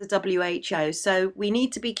of the WHO. So we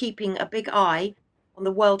need to be keeping a big eye on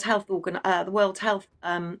the World Health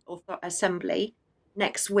Assembly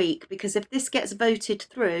next week, because if this gets voted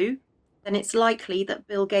through, then it's likely that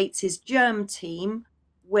Bill Gates's germ team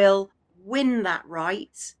will win that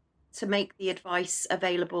right to make the advice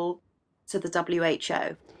available to the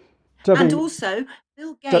WHO. And also,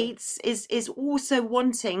 Bill Gates is also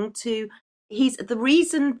wanting to. He's the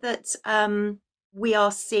reason that we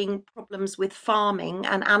are seeing problems with farming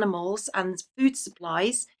and animals and food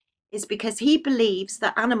supplies is because he believes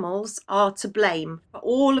that animals are to blame for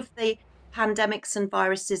all of the pandemics and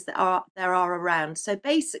viruses that there are around. So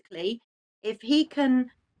basically, if he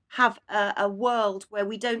can have a world where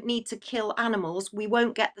we don't need to kill animals, we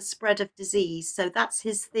won't get the spread of disease. So that's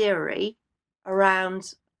his theory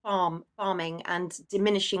around farming and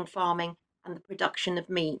diminishing farming and the production of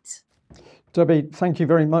meat. Debbie, thank you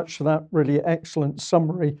very much for that really excellent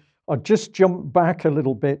summary. I'll just jump back a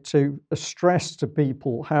little bit to stress to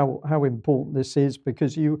people how important this is,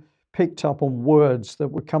 because you picked up on words that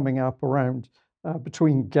were coming up around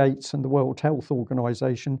between Gates and the World Health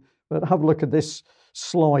Organization. But have a look at this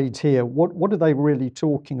slide here. What are they really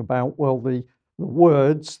talking about? Well, the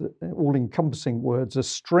words, all-encompassing words, are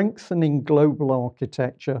strengthening global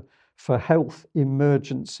architecture for health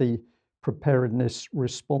emergency preparedness,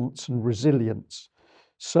 response, and resilience.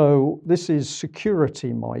 So this is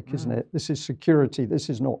security, Mike, isn't it? This is security. This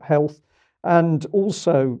is not health. And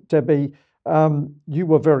also, Debbie, you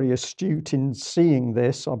were very astute in seeing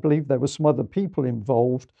this. I believe there were some other people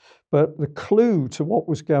involved, but the clue to what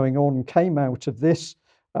was going on came out of this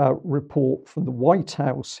report from the White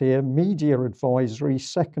House here, Media Advisory,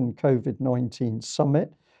 Second COVID-19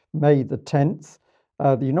 Summit, May the 10th.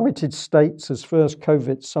 The United States as first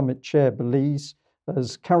COVID Summit chair, Belize,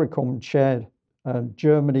 as CARICOM chair,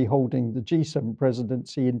 Germany holding the G7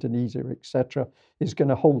 presidency, Indonesia, etc., is going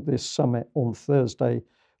to hold this summit on Thursday,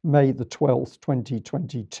 May the 12th,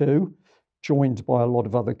 2022, joined by a lot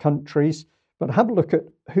of other countries. But have a look at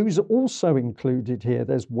who's also included here.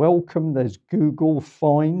 There's Wellcome, there's Google,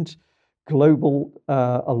 Find, Global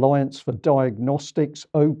Alliance for Diagnostics,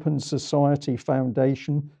 Open Society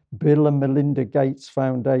Foundation, Bill and Melinda Gates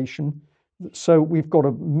Foundation. So we've got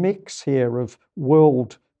a mix here of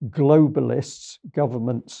world globalists,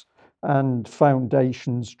 governments and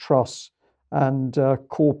foundations, trusts and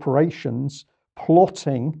corporations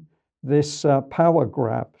plotting this power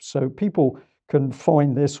grab. So people can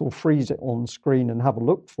find this or freeze it on screen and have a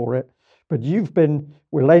look for it. But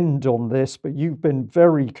we'll end on this, but you've been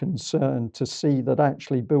very concerned to see that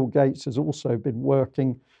actually Bill Gates has also been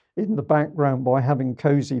working in the background by having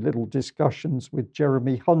cozy little discussions with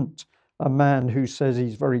Jeremy Hunt, a man who says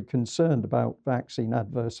he's very concerned about vaccine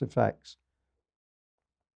adverse effects.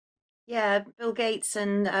 Yeah, Bill Gates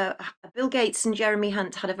and Jeremy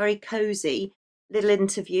Hunt had a very cozy little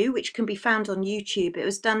interview, which can be found on YouTube. It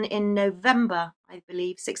was done in November, I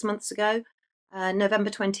believe, 6 months ago, November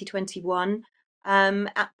 2021,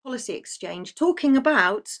 at Policy Exchange, talking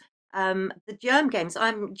about the germ games.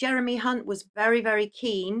 Jeremy Hunt was very, very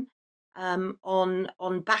keen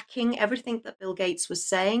on backing everything that Bill Gates was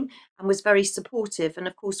saying and was very supportive. And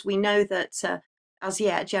of course, we know that as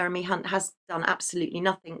yet, Jeremy Hunt has done absolutely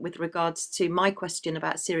nothing with regards to my question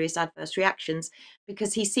about serious adverse reactions,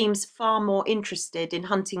 because he seems far more interested in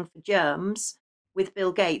hunting for germs with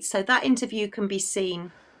Bill Gates. So that interview can be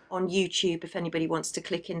seen on YouTube if anybody wants to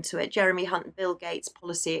click into it. Jeremy Hunt and Bill Gates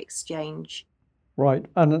Policy Exchange. Right.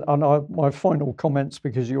 And my final comments,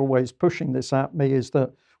 because you're always pushing this at me, is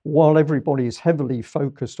that while everybody is heavily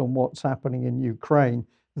focused on what's happening in Ukraine,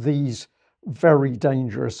 these very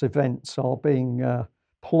dangerous events are being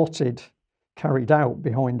plotted, carried out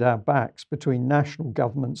behind our backs between national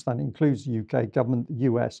governments, that includes the UK government, the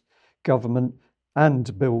US government,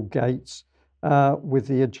 and Bill Gates, with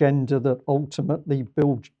the agenda that ultimately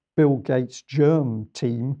Bill Gates' germ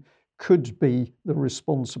team could be the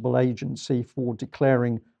responsible agency for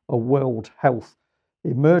declaring a world health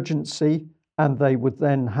emergency and they would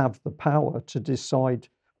then have the power to decide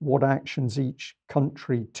what actions each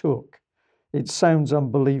country took. It sounds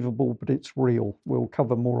unbelievable, but it's real. We'll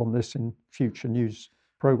cover more on this in future news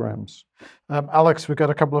programs. Alex, we've got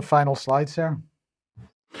a couple of final slides here.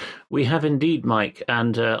 We have indeed, Mike,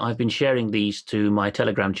 and I've been sharing these to my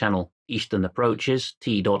Telegram channel, Eastern Approaches,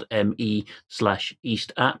 t.me/EastApp.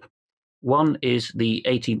 One is the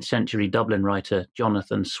 18th century Dublin writer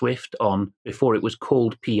Jonathan Swift on, before it was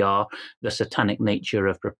called PR, the satanic nature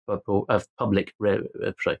of public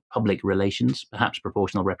relations. Perhaps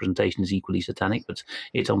proportional representation is equally satanic, but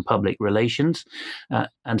it's on public relations.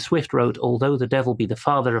 And Swift wrote, although the devil be the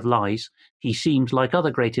father of lies, he seems, like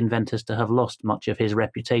other great inventors, to have lost much of his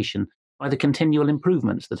reputation by the continual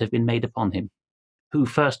improvements that have been made upon him. Who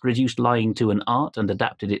first reduced lying to an art and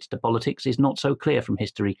adapted it to politics is not so clear from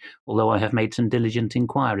history, although I have made some diligent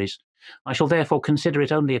inquiries. I shall therefore consider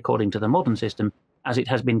it only according to the modern system, as it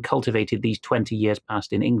has been cultivated these 20 years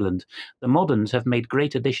past in England. The moderns have made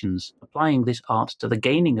great additions, applying this art to the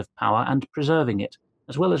gaining of power and preserving it,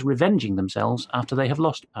 as well as revenging themselves after they have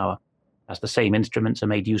lost power, as the same instruments are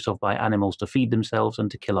made use of by animals to feed themselves and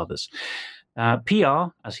to kill others.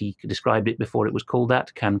 PR, as he described it before it was called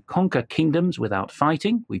that, can conquer kingdoms without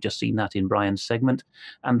fighting. We've just seen that in Brian's segment,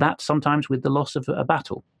 and that sometimes with the loss of a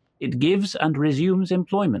battle. It gives and resumes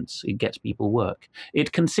employments. It gets people work.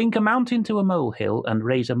 It can sink a mountain to a molehill and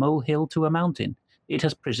raise a molehill to a mountain. It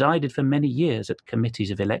has presided for many years at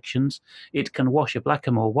committees of elections. It can wash a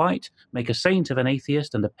blackamoor white, make a saint of an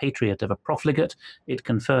atheist and a patriot of a profligate. It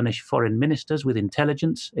can furnish foreign ministers with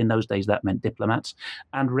intelligence, in those days that meant diplomats,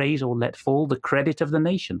 and raise or let fall the credit of the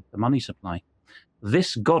nation, the money supply.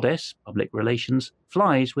 This goddess, public relations,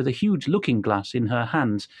 flies with a huge looking glass in her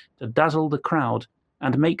hands to dazzle the crowd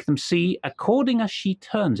and make them see, according as she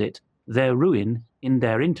turns it, their ruin in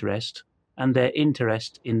their interest and their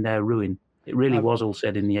interest in their ruin. It really was all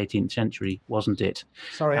said in the 18th century, wasn't it?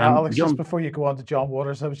 Sorry, Alex, just before you go on to John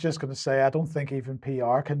Waters, I was just going to say, I don't think even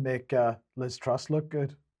PR can make Liz Truss look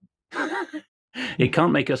good. It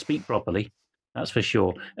can't make her speak properly, that's for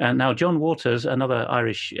sure. Now, John Waters, another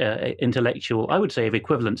Irish intellectual, I would say of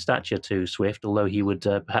equivalent stature to Swift, although he would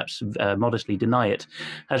perhaps modestly deny it,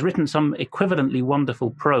 has written some equivalently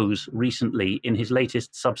wonderful prose recently in his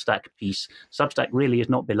latest Substack piece. Substack really is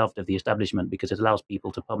not beloved of the establishment because it allows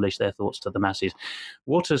people to publish their thoughts to the masses.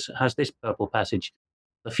 Waters has this purple passage: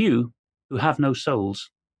 "The few who have no souls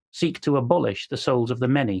seek to abolish the souls of the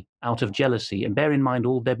many out of jealousy," and bear in mind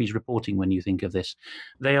all Debbie's reporting when you think of this.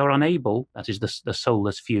 "They are unable," that is the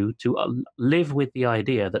soulless few, "to live with the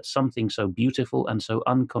idea that something so beautiful and so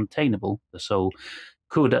uncontainable, the soul,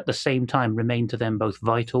 could at the same time remain to them both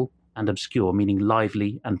vital and obscure," meaning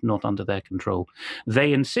lively and not under their control.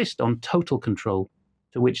 "They insist on total control,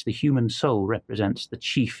 to which the human soul represents the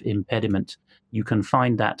chief impediment." You can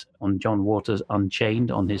find that on John Waters Unchained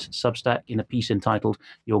on his Substack in a piece entitled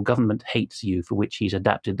 "Your Government Hates You," for which he's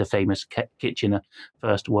adapted the famous Kitchener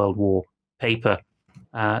First World War paper.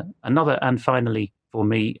 Another, and finally for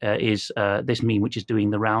me, is this meme which is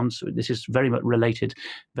doing the rounds. This is very much related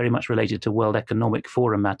to World Economic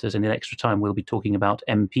Forum matters, and in extra time we'll be talking about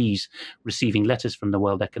MPs receiving letters from the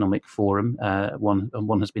World Economic Forum.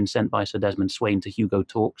 One has been sent by Sir Desmond Swayne to Hugo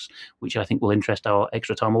Talks, which I think will interest our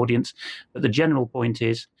extra time audience. But the general point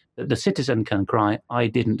is that the citizen can cry, "I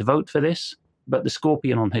didn't vote for this," but the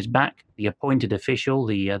scorpion on his back, the appointed official,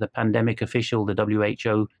 the pandemic official, the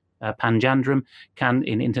WHO panjandrum, can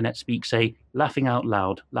in internet speak say, laughing out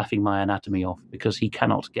loud, laughing my anatomy off, because he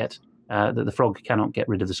cannot get, the frog cannot get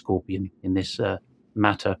rid of the scorpion in this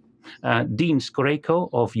matter. Dean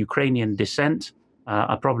Skorejko of Ukrainian descent,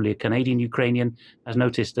 probably a Canadian Ukrainian, has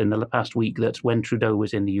noticed in the past week that when Trudeau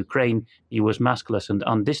was in the Ukraine, he was maskless and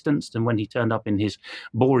undistanced, and when he turned up in his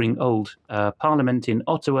boring old parliament in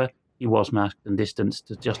Ottawa, he was masked and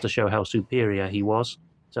distanced, just to show how superior he was.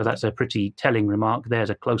 So that's a pretty telling remark. There's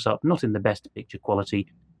a close-up, not in the best picture quality,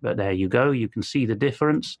 but there you go. You can see the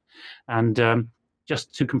difference. And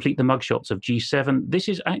just to complete the mugshots of G7, this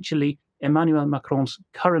is actually Emmanuel Macron's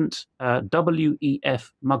current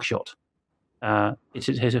WEF mugshot. It's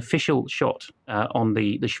his official shot on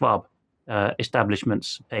the Schwab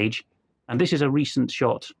establishment's page. And this is a recent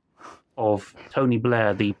shot of Tony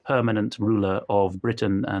Blair, the permanent ruler of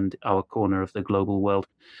Britain and our corner of the global world.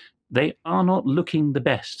 They are not looking the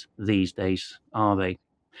best these days, are they?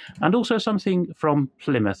 And also something from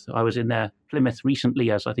Plymouth. I was in Plymouth recently,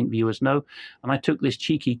 as I think viewers know, and I took this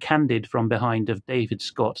cheeky candid from behind of David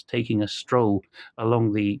Scott taking a stroll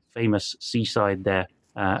along the famous seaside there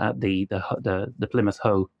at the Plymouth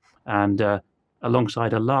Hoe, and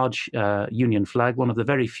alongside a large Union flag, one of the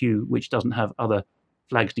very few which doesn't have other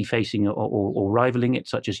flags defacing or rivaling it,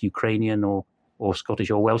 such as Ukrainian or Scottish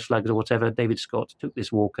or Welsh flags or whatever. David Scott took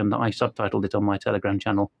this walk, and I subtitled it on my Telegram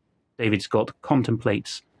channel, David Scott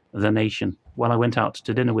Contemplates the Nation. While I went out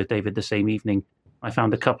to dinner with David the same evening, I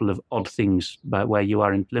found a couple of odd things about where you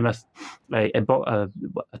are in Plymouth. A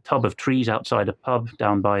tub of trees outside a pub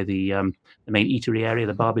down by the main eatery area,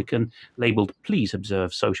 the Barbican, labelled "Please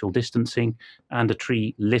observe social distancing," and a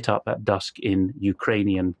tree lit up at dusk in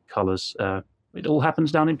Ukrainian colours. It all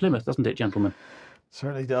happens down in Plymouth, doesn't it, gentlemen?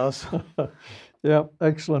 Certainly does. Yeah,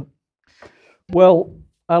 excellent. Well,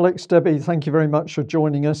 Alex, Debbie, thank you very much for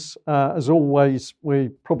joining us. As always, we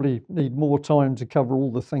probably need more time to cover all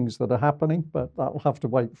the things that are happening, but that'll have to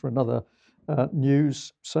wait for another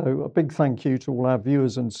news. So a big thank you to all our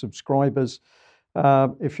viewers and subscribers.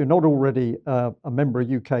 If you're not already a member of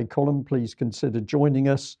UK Column, please consider joining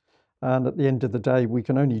us. And at the end of the day, we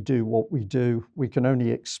can only do what we do. We can only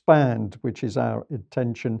expand, which is our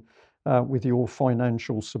intention, with your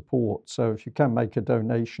financial support. So if you can make a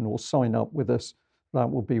donation or sign up with us, that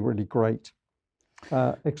will be really great.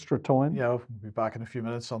 Extra time? Yeah, we'll be back in a few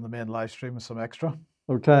minutes on the main live stream with some extra.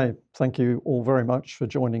 Okay, thank you all very much for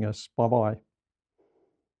joining us. Bye-bye.